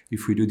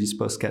if we do this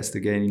podcast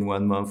again in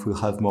 1 month, we'll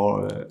have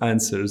more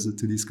answers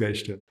to this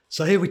question.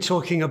 So here we're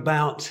talking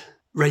about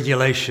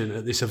regulation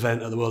at this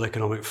event at the World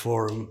Economic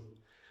Forum.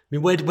 I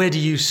mean, where do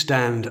you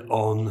stand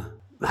on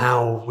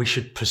how we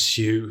should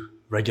pursue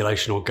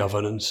regulation or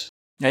governance?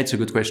 Yeah, it's a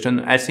good question.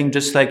 I think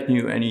just like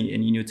any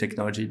new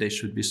technology, there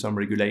should be some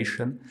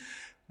regulation.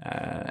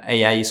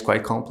 AI is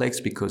quite complex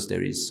because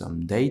there is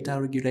some data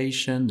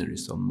regulation, there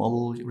is some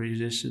model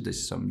regulation,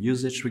 there's some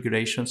usage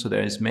regulation. So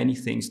there is many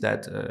things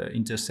that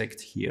intersect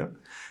here.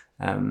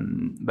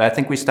 But I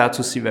think we start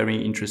to see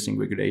very interesting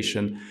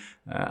regulation.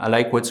 I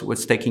like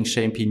what's taking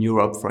shape in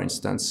Europe, for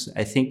instance.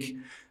 I think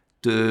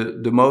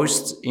the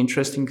most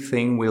interesting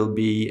thing will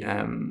be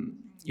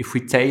if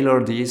we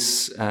tailor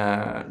this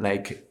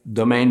like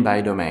domain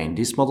by domain.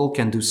 This model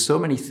can do so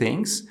many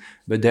things,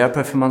 but their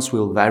performance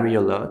will vary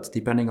a lot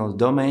depending on the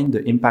domain.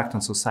 The impact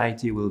on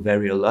society will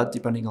vary a lot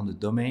depending on the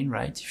domain,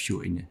 right? If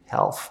you're in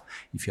health,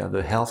 if you have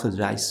a health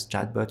advice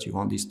chatbot, you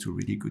want this to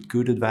really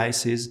good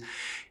advices.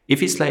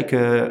 If it's like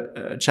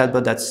a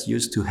chatbot that's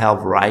used to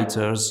help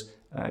writers,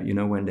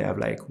 when they have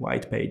like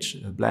white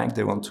page blank,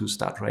 they want to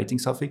start writing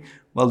something.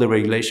 Well, the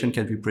regulation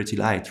can be pretty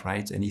light,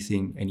 right?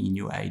 Anything, any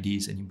new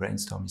ideas, any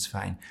brainstorm is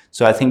fine.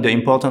 So I think the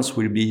importance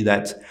will be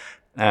that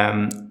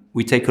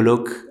we take a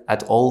look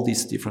at all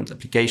these different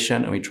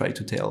applications and we try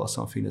to tailor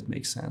something that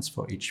makes sense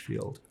for each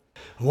field.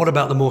 And what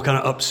about the more kind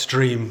of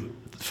upstream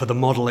for the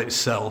model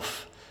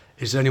itself?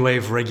 Is there any way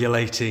of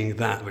regulating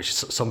that, which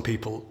some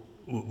people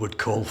would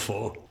call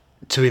for,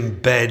 to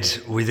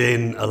embed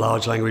within a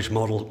large language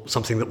model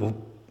something that will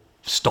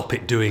stop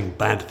it doing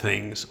bad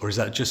things, or is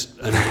that just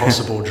an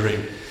impossible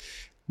dream?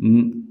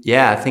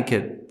 Yeah, I think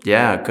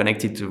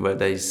connected to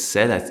what I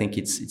said, I think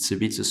it's a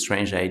bit a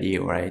strange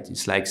idea, right?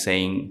 It's like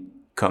saying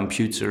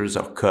computers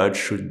or code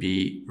should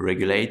be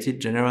regulated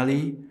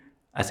generally.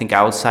 I think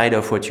outside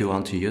of what you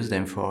want to use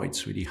them for,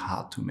 it's really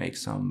hard to make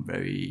some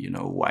very,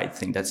 wide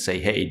thing that say,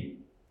 hey,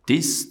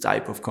 this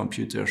type of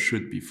computer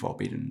should be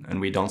forbidden. And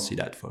we don't see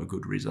that for a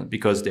good reason,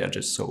 because they are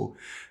just so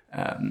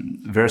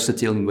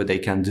versatile in what they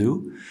can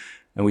do.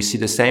 And we see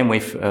the same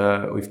with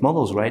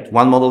models, right?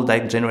 One model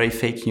that generates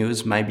fake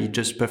news might be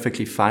just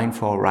perfectly fine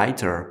for a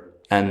writer,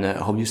 and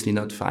obviously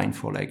not fine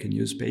for like a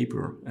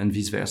newspaper, and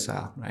vice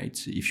versa, right?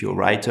 If you're a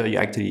writer, you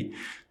actually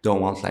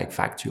don't want like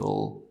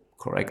factual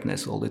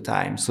correctness all the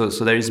time. So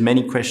there is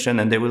many questions,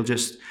 and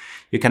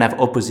you can have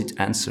opposite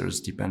answers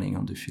depending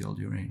on the field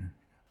you're in.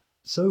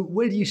 So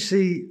where do you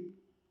see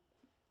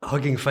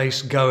Hugging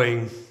Face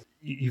going?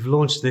 You've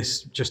launched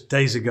this just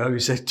days ago. You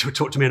said,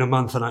 talk to me in a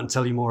month and I can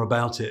tell you more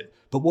about it.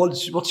 But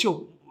what's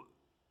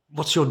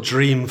your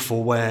dream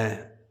for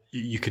where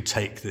you could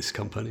take this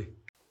company?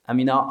 I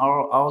mean,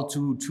 our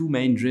two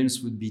main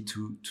dreams would be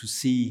to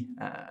see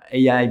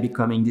AI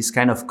becoming this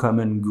kind of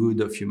common good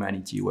of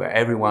humanity, where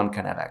everyone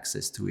can have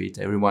access to it,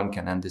 everyone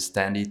can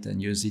understand it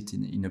and use it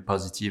in a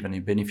positive and a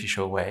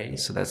beneficial way.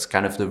 So that's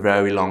kind of the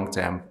very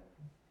long-term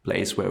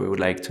place where we would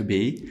like to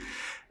be.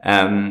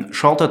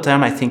 Shorter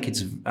term, I think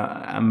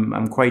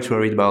I'm quite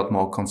worried about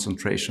more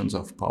concentrations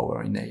of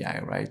power in AI,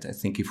 right? I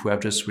think if we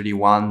have just really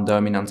one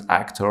dominant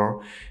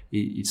actor,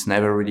 it's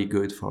never really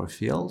good for a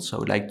field. So I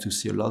would like to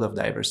see a lot of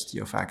diversity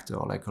of actors,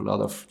 like a lot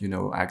of,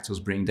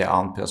 actors bring their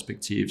own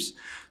perspectives.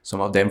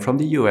 Some of them from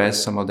the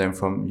US, some of them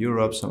from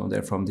Europe, some of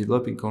them from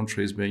developing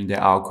countries bring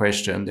their own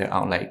question, their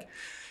own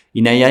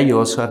in AI, you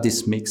also have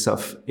this mix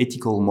of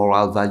ethical,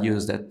 moral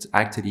values that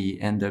actually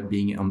end up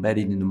being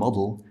embedded in the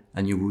model.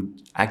 And you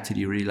would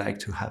actually really like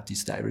to have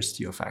this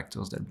diversity of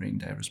actors that bring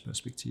diverse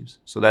perspectives.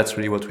 So that's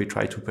really what we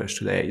try to push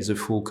today, is a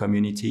full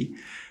community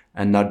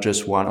and not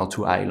just one or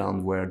two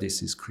islands where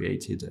this is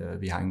created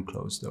behind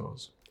closed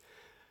doors.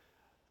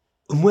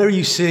 And where are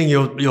you seeing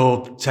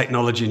your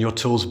technology and your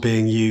tools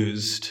being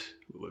used?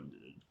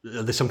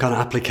 Are there some kind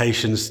of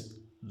applications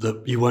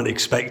that you weren't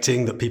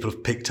expecting, that people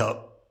have picked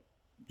up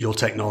your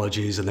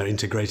technologies and they're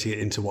integrating it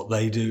into what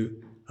they do?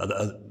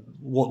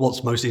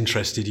 What's most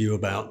interested you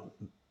about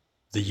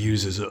the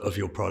users of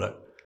your product?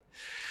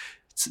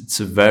 It's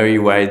a very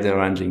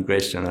wide-ranging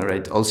question,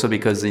 right? Also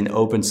because in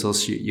open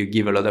source, you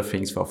give a lot of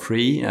things for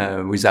free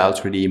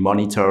without really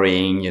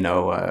monitoring,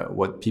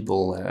 what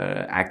people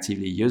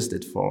actively used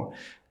it for.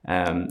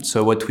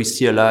 So what we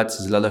see a lot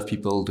is a lot of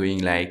people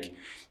doing like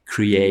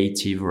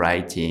creative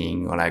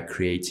writing or like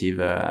creative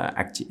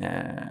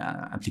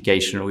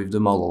application with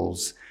the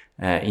models.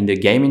 In the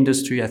game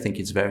industry, I think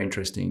it's very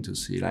interesting to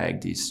see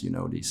like this,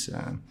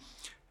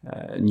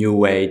 new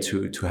way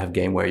to have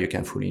game where you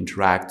can fully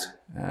interact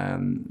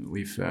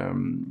with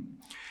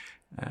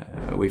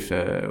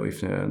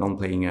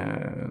non-playing,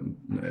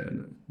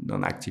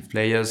 non-active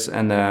players.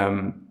 And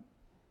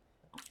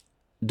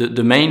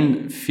the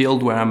main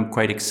field where I'm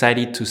quite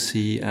excited to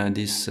see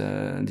this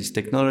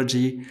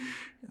technology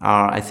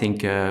are, I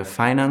think,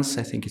 finance.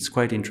 I think it's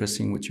quite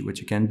interesting what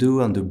you can do.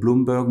 And the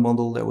Bloomberg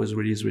model that was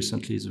released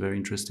recently is a very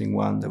interesting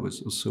one that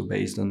was also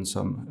based on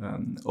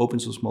some open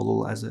source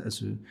model as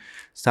a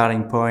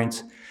starting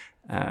point.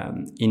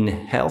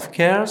 In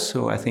healthcare,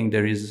 so I think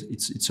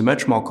it's a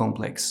much more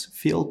complex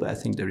field, but I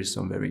think there is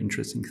some very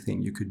interesting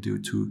thing you could do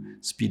to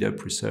speed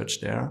up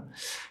research there.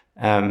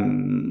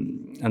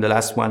 And the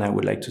last one I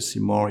would like to see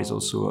more is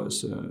also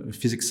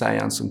physics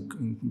science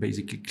and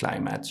basically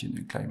climate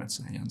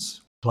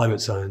science.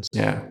 Climate science.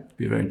 Yeah, it'd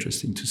be very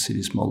interesting to see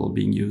this model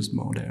being used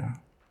more there.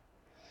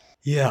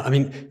 Yeah, I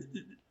mean,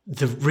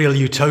 the real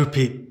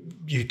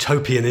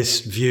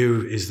utopianist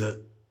view is that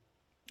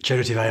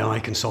generative AI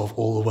can solve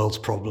all the world's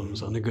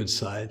problems on the good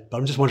side. But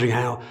I'm just wondering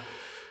how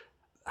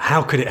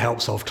could it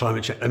help solve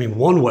climate change? I mean,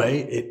 one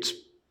way it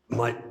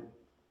might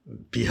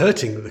be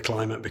hurting the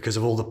climate because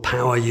of all the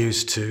power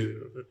used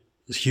to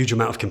this huge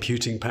amount of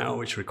computing power,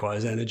 which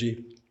requires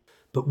energy.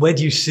 But where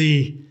do you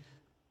see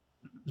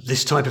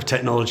this type of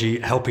technology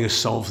helping us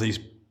solve these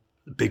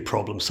big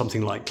problems,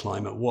 something like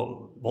climate?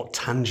 What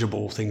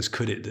tangible things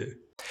could it do?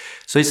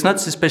 So it's not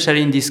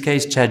especially in this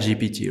case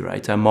ChatGPT,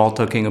 right? I'm more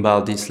talking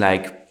about this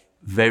like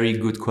very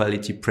good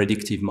quality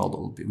predictive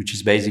model, which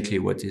is basically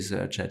what is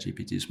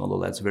ChatGPT's model.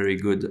 That's very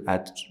good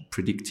at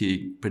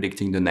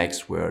predicting the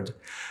next word.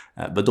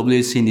 But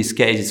obviously in this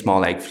case, it's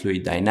more like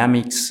fluid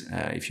dynamics.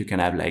 If you can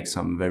have like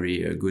some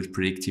very good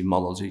predictive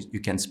models, you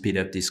can speed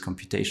up this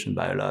computation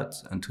by a lot.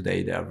 And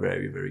today they are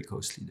very, very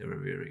costly. They're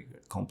very, very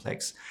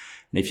complex.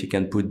 And if you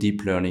can put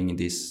deep learning in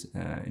these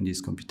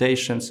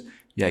computations,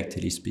 you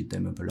actually speed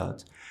them up a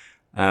lot.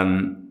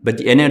 But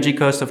the energy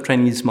cost of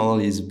training this model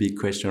is a big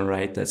question,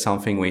 right? That's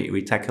something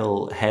we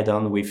tackle head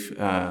on with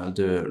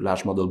the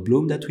large model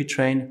Bloom that we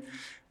train.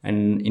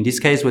 And in this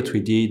case, what we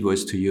did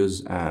was to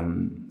use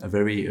a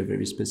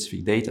very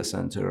specific data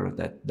center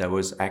that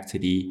was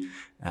actually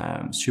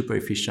super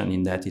efficient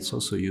in that it's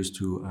also used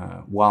to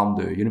warm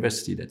the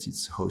university that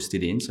it's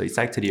hosted in. So it's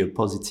actually a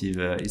positive,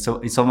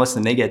 it's almost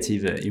a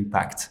negative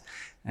impact.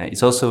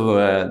 It's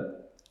also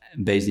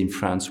based in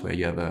France, where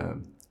you have a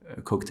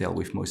cocktail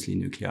with mostly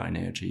nuclear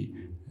energy,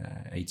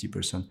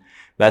 80%.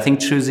 But I think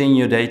choosing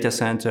your data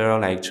center,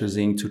 like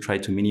choosing to try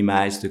to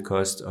minimize the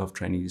cost of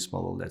training this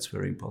model, that's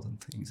very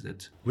important things.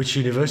 Which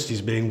university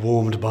is being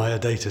warmed by a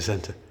data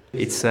center?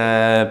 It's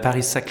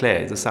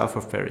Paris-Saclay, the south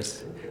of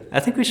Paris. I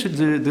think we should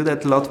do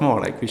that a lot more.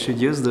 Like we should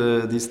use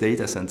this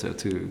data center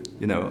to,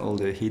 all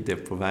the heat they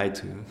provide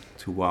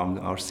to warm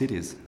our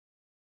cities.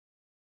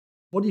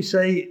 What do you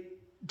say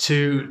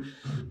to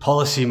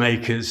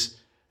policymakers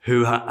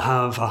who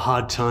have a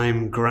hard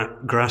time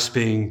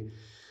grasping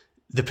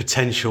the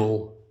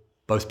potential,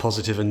 both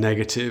positive and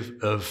negative,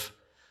 of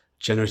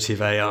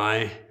generative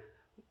AI?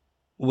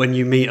 When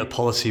you meet a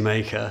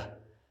policymaker,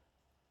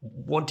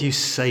 what do you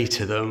say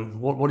to them?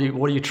 What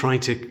are you trying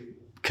to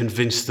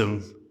convince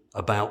them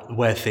about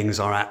where things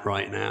are at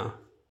right now?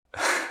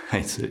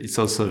 It's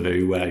also a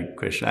very wide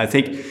question. I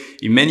think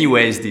in many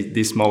ways,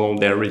 this model,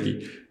 they're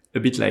really a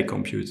bit like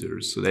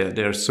computers. So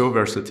they're so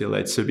versatile.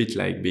 It's a bit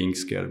like being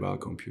scared about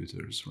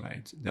computers,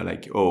 right? They're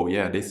like, oh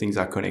yeah, these things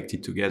are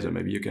connected together.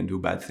 Maybe you can do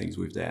bad things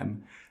with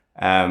them.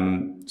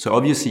 So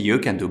obviously you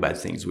can do bad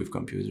things with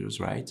computers,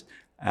 right?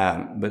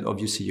 But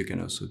obviously you can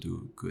also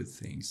do good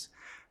things.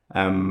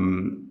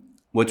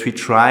 What we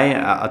try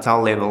at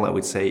our level, I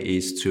would say,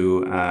 is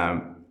to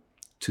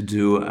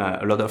do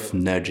a lot of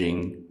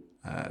nudging.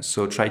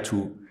 So try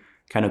to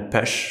kind of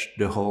push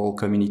the whole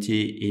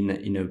community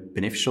in a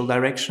beneficial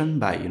direction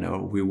by,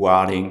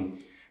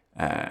 rewarding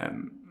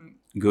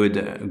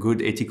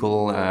good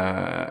ethical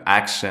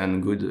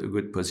action,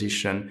 good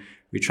position.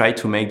 We try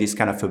to make this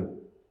kind of a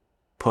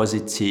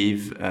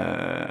positive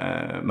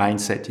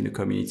mindset in the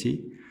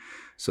community,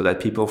 so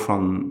that people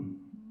from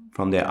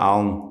their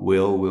own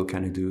will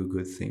kind of do a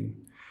good thing.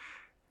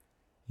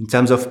 In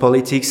terms of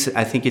politics,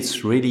 I think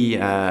it's really,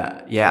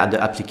 at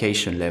the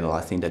application level,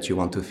 I think that you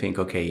want to think,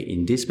 okay,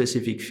 in this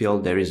specific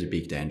field, there is a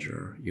big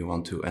danger. You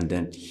want to, and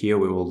then here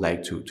we would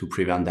like to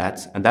prevent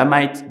that. And that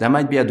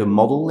might be at the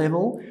model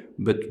level,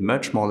 but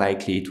much more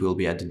likely it will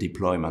be at the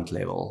deployment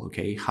level.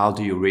 Okay, how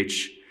do you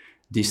reach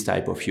this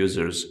type of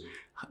users?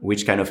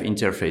 Which kind of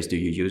interface do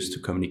you use to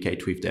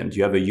communicate with them? Do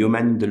you have a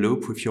human in the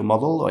loop with your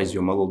model, or is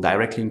your model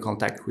directly in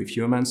contact with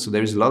humans? So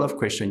there is a lot of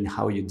question in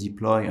how you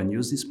deploy and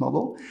use this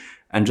model.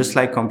 And just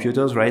like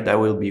computers, right, that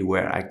will be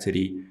where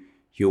actually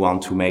you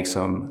want to make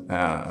some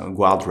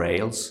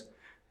guardrails.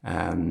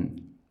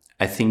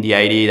 I think the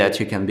idea that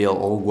you can build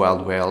all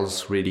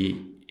guardrails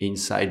really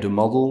inside the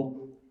model,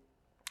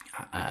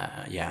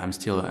 I'm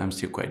still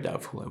quite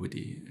doubtful with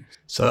the.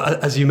 So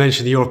as you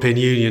mentioned, the European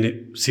Union,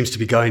 it seems to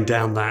be going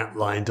down that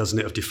line, doesn't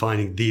it, of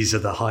defining these are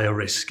the higher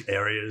risk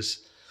areas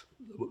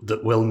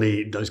that will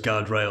need those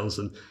guardrails,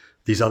 and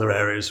these other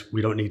areas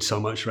we don't need so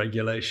much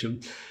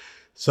regulation.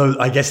 So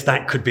I guess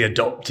that could be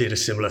adopted, a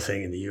similar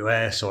thing in the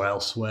US or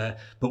elsewhere.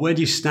 But where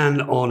do you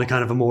stand on a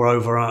kind of a more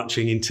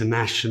overarching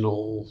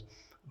international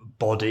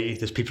body?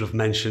 There's people have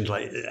mentioned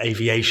like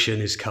aviation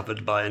is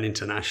covered by an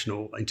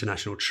international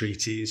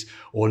treaties,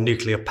 or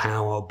nuclear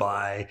power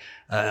by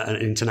an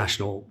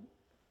international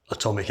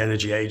atomic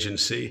energy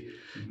agency.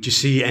 Do you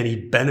see any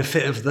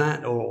benefit of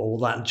that, or will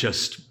that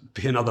just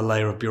be another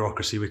layer of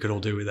bureaucracy we could all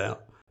do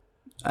without?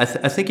 I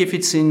think if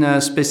it's in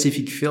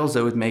specific fields,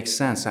 that would make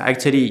sense.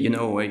 Actually,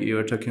 you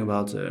were talking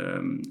about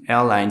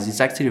airlines.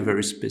 It's actually a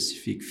very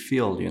specific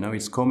field.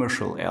 It's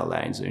commercial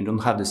airlines, and you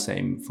don't have the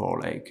same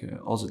for like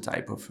other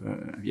type of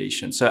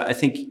aviation. So I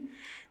think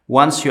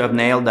once you have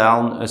nailed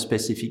down a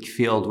specific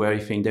field where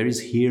you think there is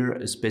here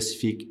a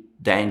specific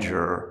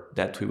danger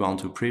that we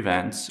want to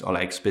prevent, or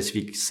like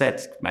specific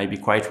set, might be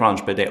quite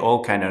range, but they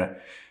all kind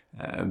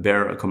of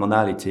bear a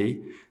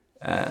commonality.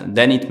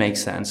 Then it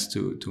makes sense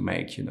to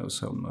make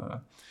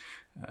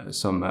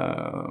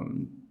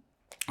some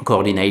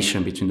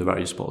coordination between the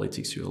various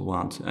politics you will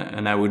want,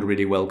 and I would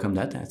really welcome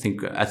that.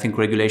 I think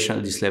regulation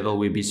at this level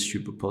will be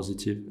super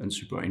positive and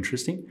super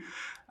interesting.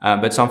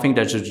 But something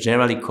that just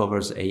generally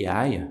covers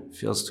AI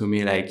feels to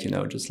me like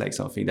just like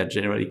something that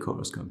generally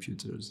covers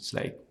computers. It's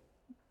like,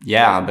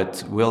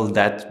 but will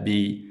that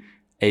be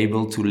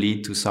able to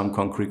lead to some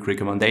concrete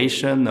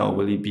recommendation, or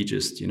will it be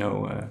just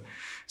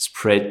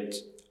spread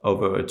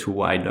over a too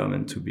wide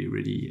domain to be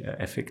really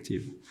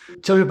effective?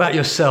 Tell me about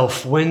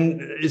yourself.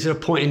 When is there a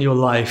point in your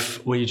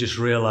life where you just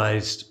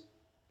realized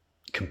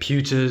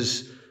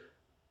computers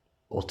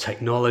or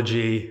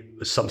technology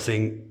was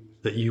something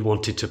that you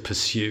wanted to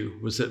pursue?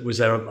 Was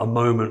there a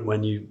moment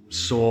when you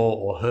saw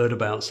or heard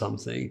about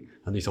something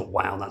and you thought,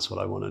 wow, that's what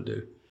I want to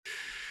do?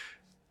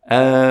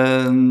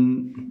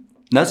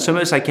 Not so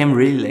much. I came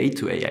really late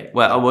to AI.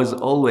 Well, I was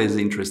always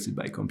interested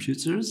by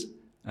computers,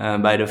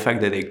 by the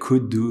fact that they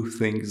could do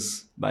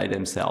things by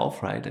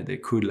themselves, right? That they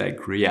could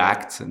like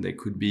react, and they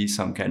could be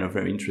some kind of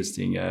very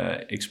interesting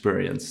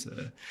experience.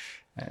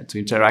 to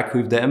interact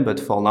with them. But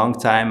for a long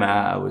time,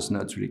 I was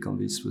not really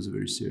convinced it was a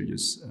very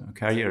serious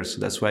career. So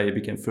that's why I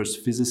became first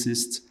a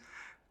physicist,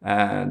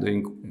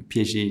 doing a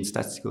PhD in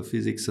statistical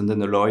physics, and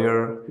then a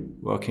lawyer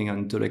working on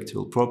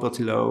intellectual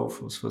property law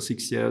for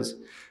 6 years.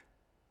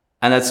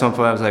 And at some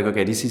point I was like,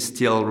 okay, this is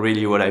still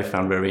really what I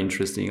found very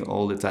interesting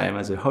all the time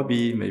as a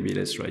hobby. Maybe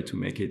let's try to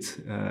make it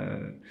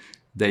a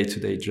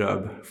day-to-day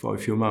job for a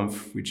few months,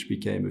 which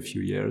became a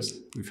few years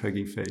with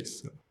Hugging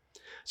Face.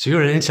 So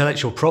you're an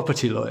intellectual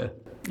property lawyer?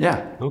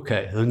 Yeah.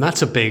 Okay, and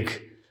that's a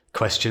big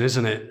question,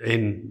 isn't it,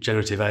 in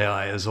generative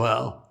AI as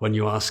well, when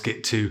you ask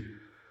it to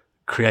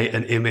create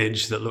an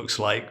image that looks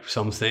like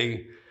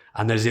something,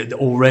 and there's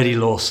already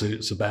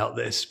lawsuits about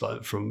this,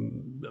 but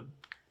from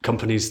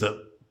companies that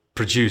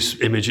produce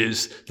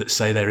images that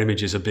say their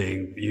images are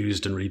being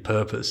used and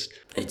repurposed.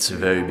 It's a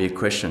very big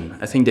question.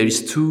 I think there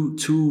is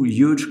two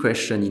huge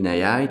questions in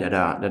AI that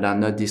are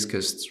not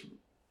discussed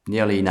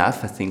nearly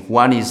enough. I think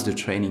one is the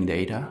training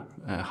data.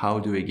 How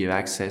do we give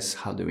access?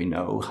 How do we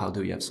know? How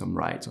do we have some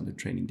rights on the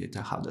training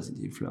data? How does it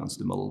influence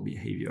the model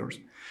behaviors?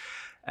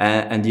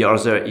 And the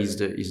other is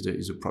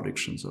the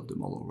productions of the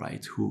model,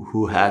 right?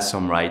 Who has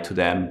some right to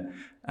them?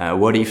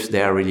 What if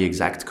they are really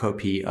exact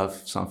copy of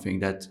something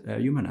that a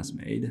human has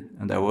made,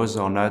 and there was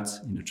or not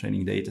in the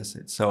training data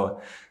set?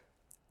 So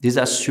these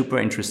are super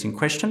interesting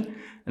questions.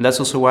 And that's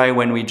also why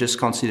when we just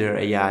consider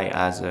AI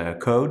as a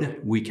code,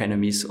 we kind of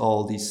miss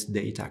all these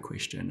data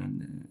questions,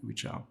 and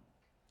which are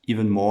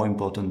even more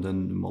important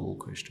than the model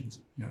questions.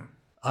 Yeah.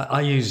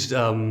 I used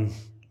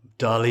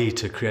DALL-E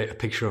to create a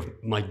picture of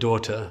my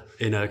daughter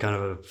in a kind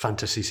of a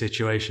fantasy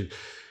situation.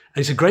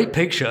 And it's a great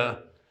picture,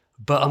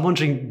 but I'm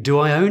wondering, do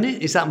I own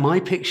it? Is that my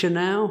picture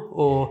now?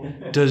 Or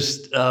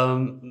does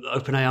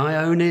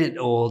OpenAI own it?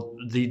 Or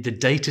the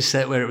data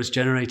set where it was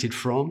generated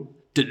from?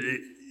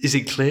 Is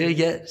it clear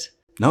yet?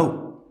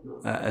 No,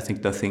 I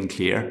think nothing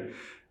clear.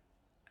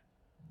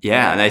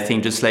 Yeah, and I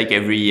think just like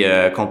every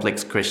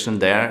complex question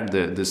there,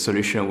 the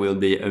solution will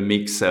be a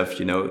mix of,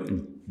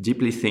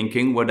 deeply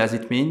thinking what does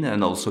it mean,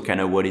 and also kind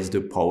of what is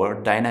the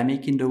power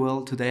dynamic in the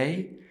world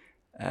today,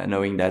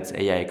 knowing that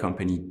AI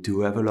companies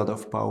do have a lot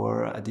of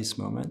power at this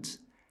moment,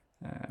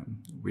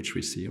 which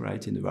we see,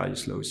 right, in the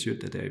various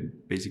lawsuits that they're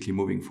basically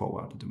moving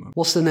forward at the moment.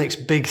 What's the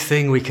next big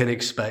thing we can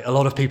expect? A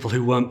lot of people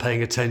who weren't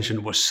paying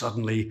attention were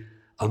suddenly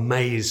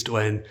amazed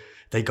when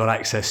they got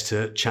access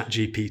to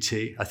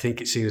ChatGPT. I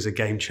think it's seen as a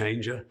game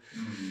changer.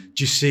 Mm-hmm.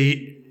 Do you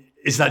see,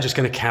 is that just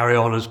going to carry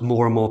on as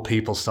more and more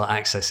people start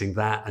accessing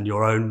that and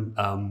your own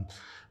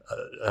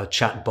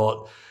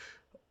chatbot?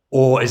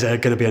 Or is there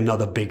going to be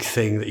another big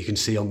thing that you can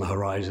see on the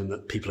horizon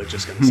that people are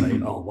just going to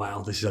say, oh,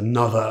 wow, this is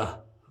another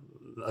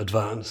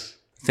advance?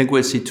 I think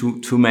we'll see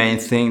two main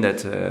things.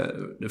 That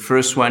the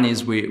first one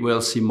is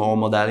we'll see more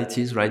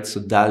modalities, right? So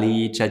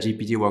DALL-E,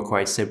 ChatGPT were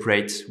quite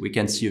separate. We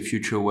can see a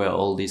future where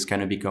all these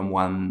kind of become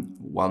one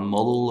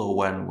model or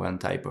one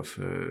type of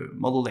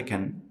model that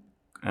can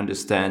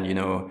understand,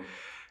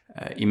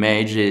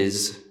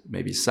 images,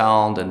 maybe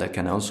sound, and that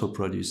can also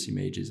produce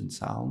images and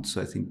sound.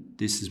 So I think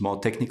this is more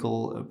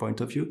technical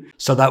point of view.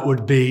 So that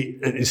would be,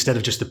 instead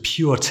of just a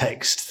pure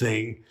text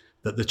thing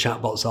that the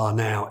chatbots are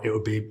now, it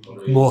would be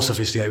more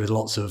sophisticated with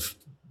lots of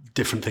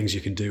different things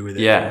you can do with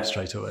it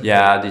straight away.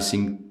 Yeah,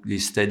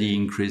 this steady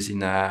increase in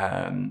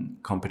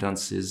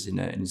competencies,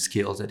 in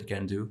skills that it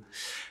can do.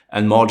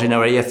 And more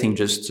generally, I think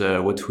just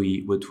what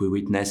we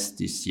witnessed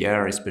this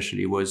year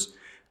especially was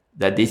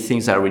that these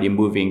things are really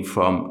moving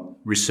from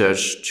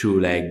research to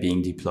like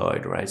being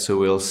deployed, right? So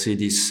we'll see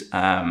this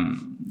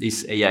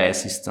AI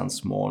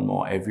assistants more and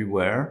more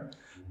everywhere.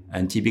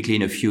 And typically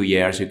in a few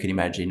years, you can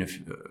imagine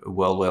a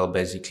world where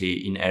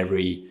basically in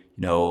every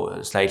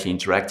slightly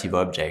interactive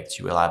object,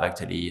 you will have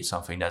actually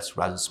something that's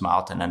rather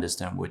smart and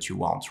understand what you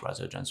want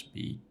rather than just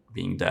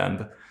being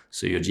dumb.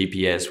 So your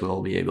GPS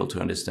will be able to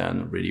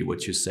understand really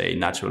what you say in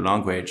natural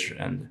language,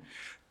 and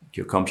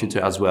your computer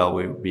as well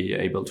will be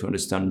able to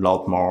understand a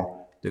lot more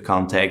the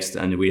context,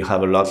 and we'll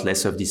have a lot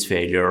less of this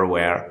failure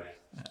where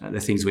the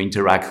things we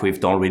interact with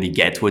don't really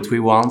get what we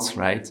want,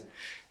 right?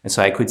 And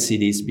so I could see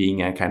this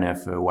being a kind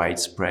of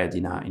widespread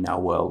in our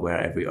world where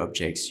every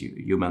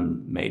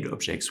human-made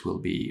objects will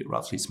be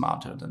roughly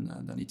smarter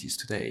than it is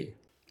today.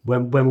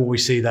 When will we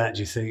see that, do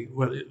you think?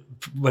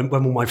 When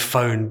will my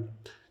phone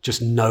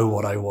just know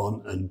what I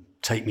want and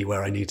take me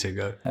where I need to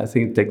go? I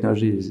think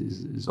technology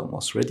is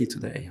almost ready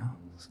today.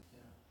 Huh?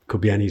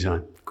 Could be any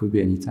time. Could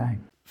be any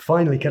time.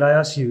 Finally, could I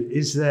ask you,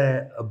 is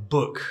there a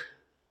book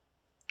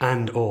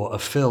and or a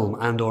film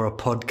and or a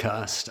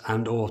podcast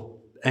and or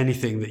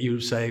anything that you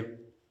say,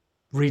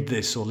 read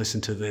this or listen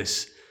to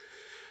this,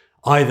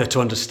 either to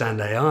understand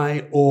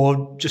AI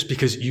or just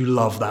because you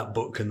love that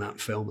book and that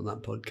film and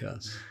that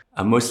podcast?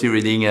 I'm mostly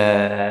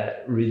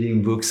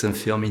reading books and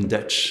film in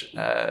Dutch.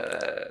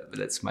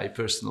 That's my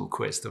personal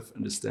quest of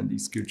understanding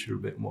this culture a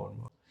bit more and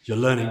more.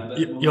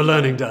 You're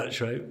learning Dutch,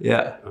 right?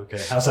 Yeah.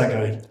 Okay. How's that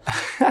going?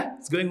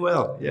 It's going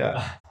well,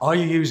 yeah. Are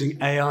you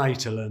using AI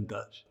to learn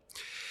Dutch?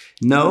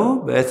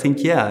 No, but I think,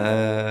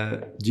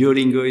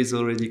 Duolingo is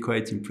already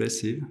quite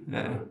impressive.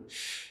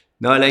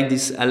 No, I like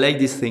this. I like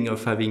this thing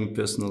of having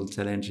personal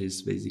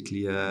challenges.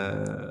 Basically,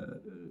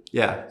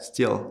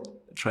 still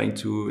trying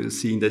to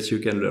seeing that you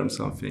can learn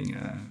something.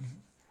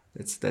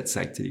 That's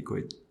actually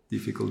quite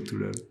difficult to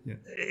learn. Yeah.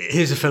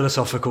 Here's a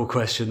philosophical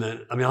question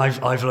then. I mean,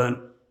 I've learned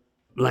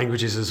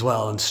languages as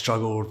well and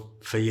struggled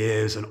for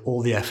years, and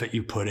all the effort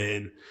you put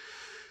in.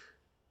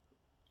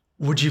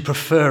 Would you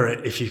prefer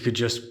it if you could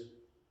just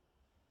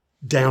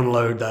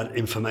download that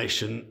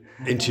information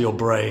into your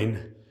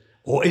brain?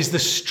 Or is the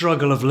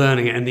struggle of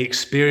learning it and the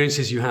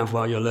experiences you have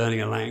while you're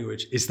learning a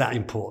language, is that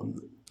important?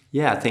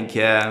 Yeah, I think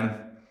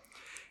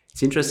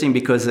it's interesting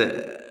because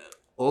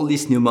all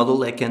these new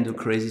models, they can do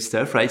crazy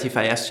stuff, right? If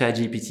I ask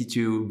ChatGPT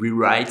to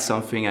rewrite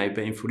something I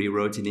painfully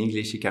wrote in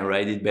English, it can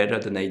write it better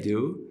than I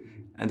do.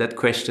 And that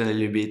question a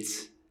little bit,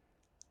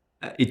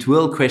 it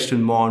will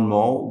question more and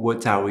more,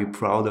 what are we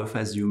proud of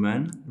as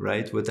human,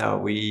 right? What are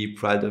we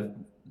proud of,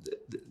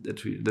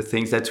 the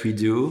things that we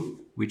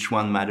do, which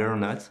one matter or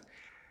not?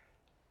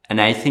 And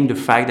I think the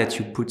fact that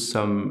you put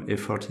some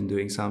effort in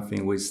doing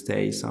something will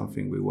stay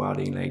something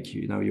rewarding. Like,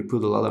 you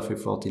put a lot of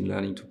effort in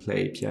learning to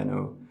play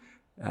piano,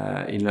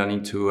 in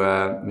learning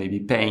to maybe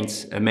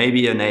paint.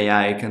 Maybe an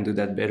AI can do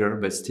that better,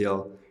 but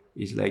still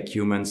it's like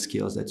human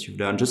skills that you've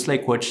done. Just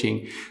like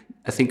watching,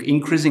 I think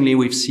increasingly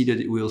we'll see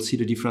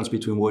the difference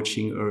between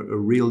watching a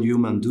real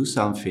human do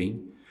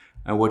something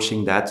and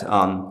watching that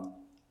on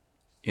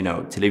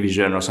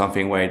television or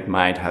something where it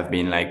might have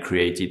been like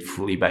created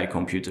fully by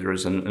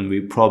computers. And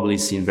we've probably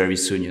seen very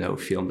soon,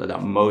 films that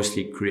are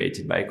mostly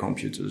created by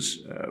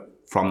computers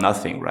from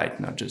nothing, right?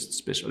 Not just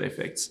special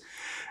effects.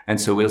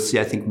 And so we'll see,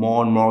 I think,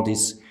 more and more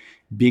this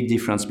big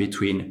difference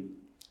between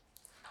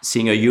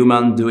seeing a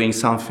human doing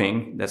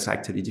something that's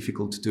actually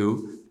difficult to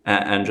do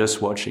and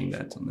just watching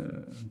that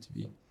on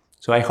TV.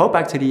 So I hope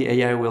actually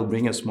AI will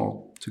bring us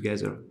more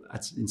together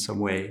in some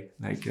way,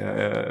 like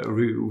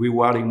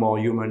rewarding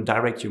more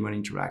direct human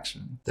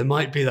interaction. There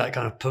might be that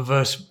kind of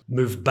perverse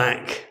move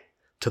back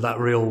to that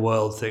real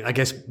world thing. I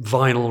guess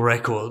vinyl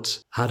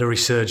records had a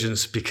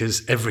resurgence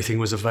because everything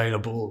was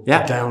available to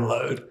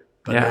download,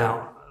 but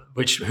now,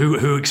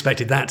 who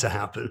expected that to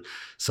happen?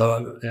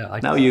 So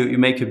now you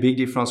make a big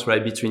difference,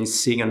 right, between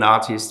seeing an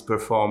artist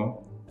perform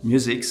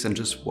music and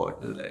just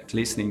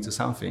listening to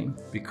something,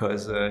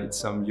 because it's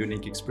some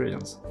unique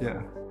experience.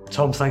 Yeah.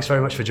 Tom, thanks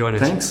very much for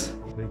joining us. Thanks.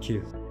 Thank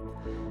you.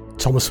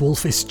 Thomas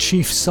Wolff is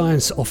Chief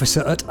Science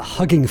Officer at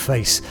Hugging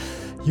Face.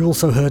 You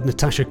also heard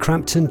Natasha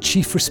Crampton,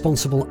 Chief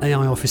Responsible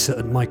AI Officer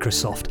at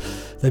Microsoft.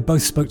 They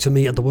both spoke to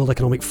me at the World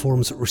Economic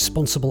Forum's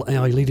Responsible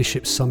AI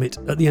Leadership Summit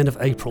at the end of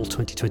April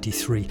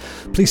 2023.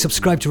 Please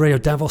subscribe to Radio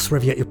Davos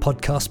wherever you get your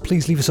podcast.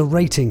 Please leave us a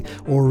rating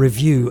or a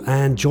review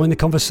and join the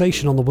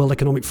conversation on the World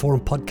Economic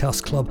Forum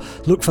Podcast Club.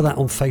 Look for that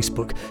on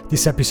Facebook.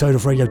 This episode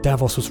of Radio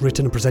Davos was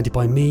written and presented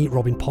by me,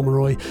 Robin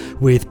Pomeroy,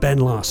 with Ben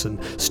Larson.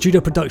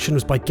 Studio production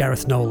was by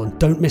Gareth Nolan.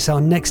 Don't miss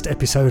our next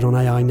episode on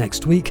AI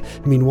next week.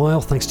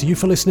 Meanwhile, thanks to you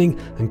for listening,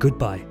 and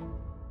goodbye.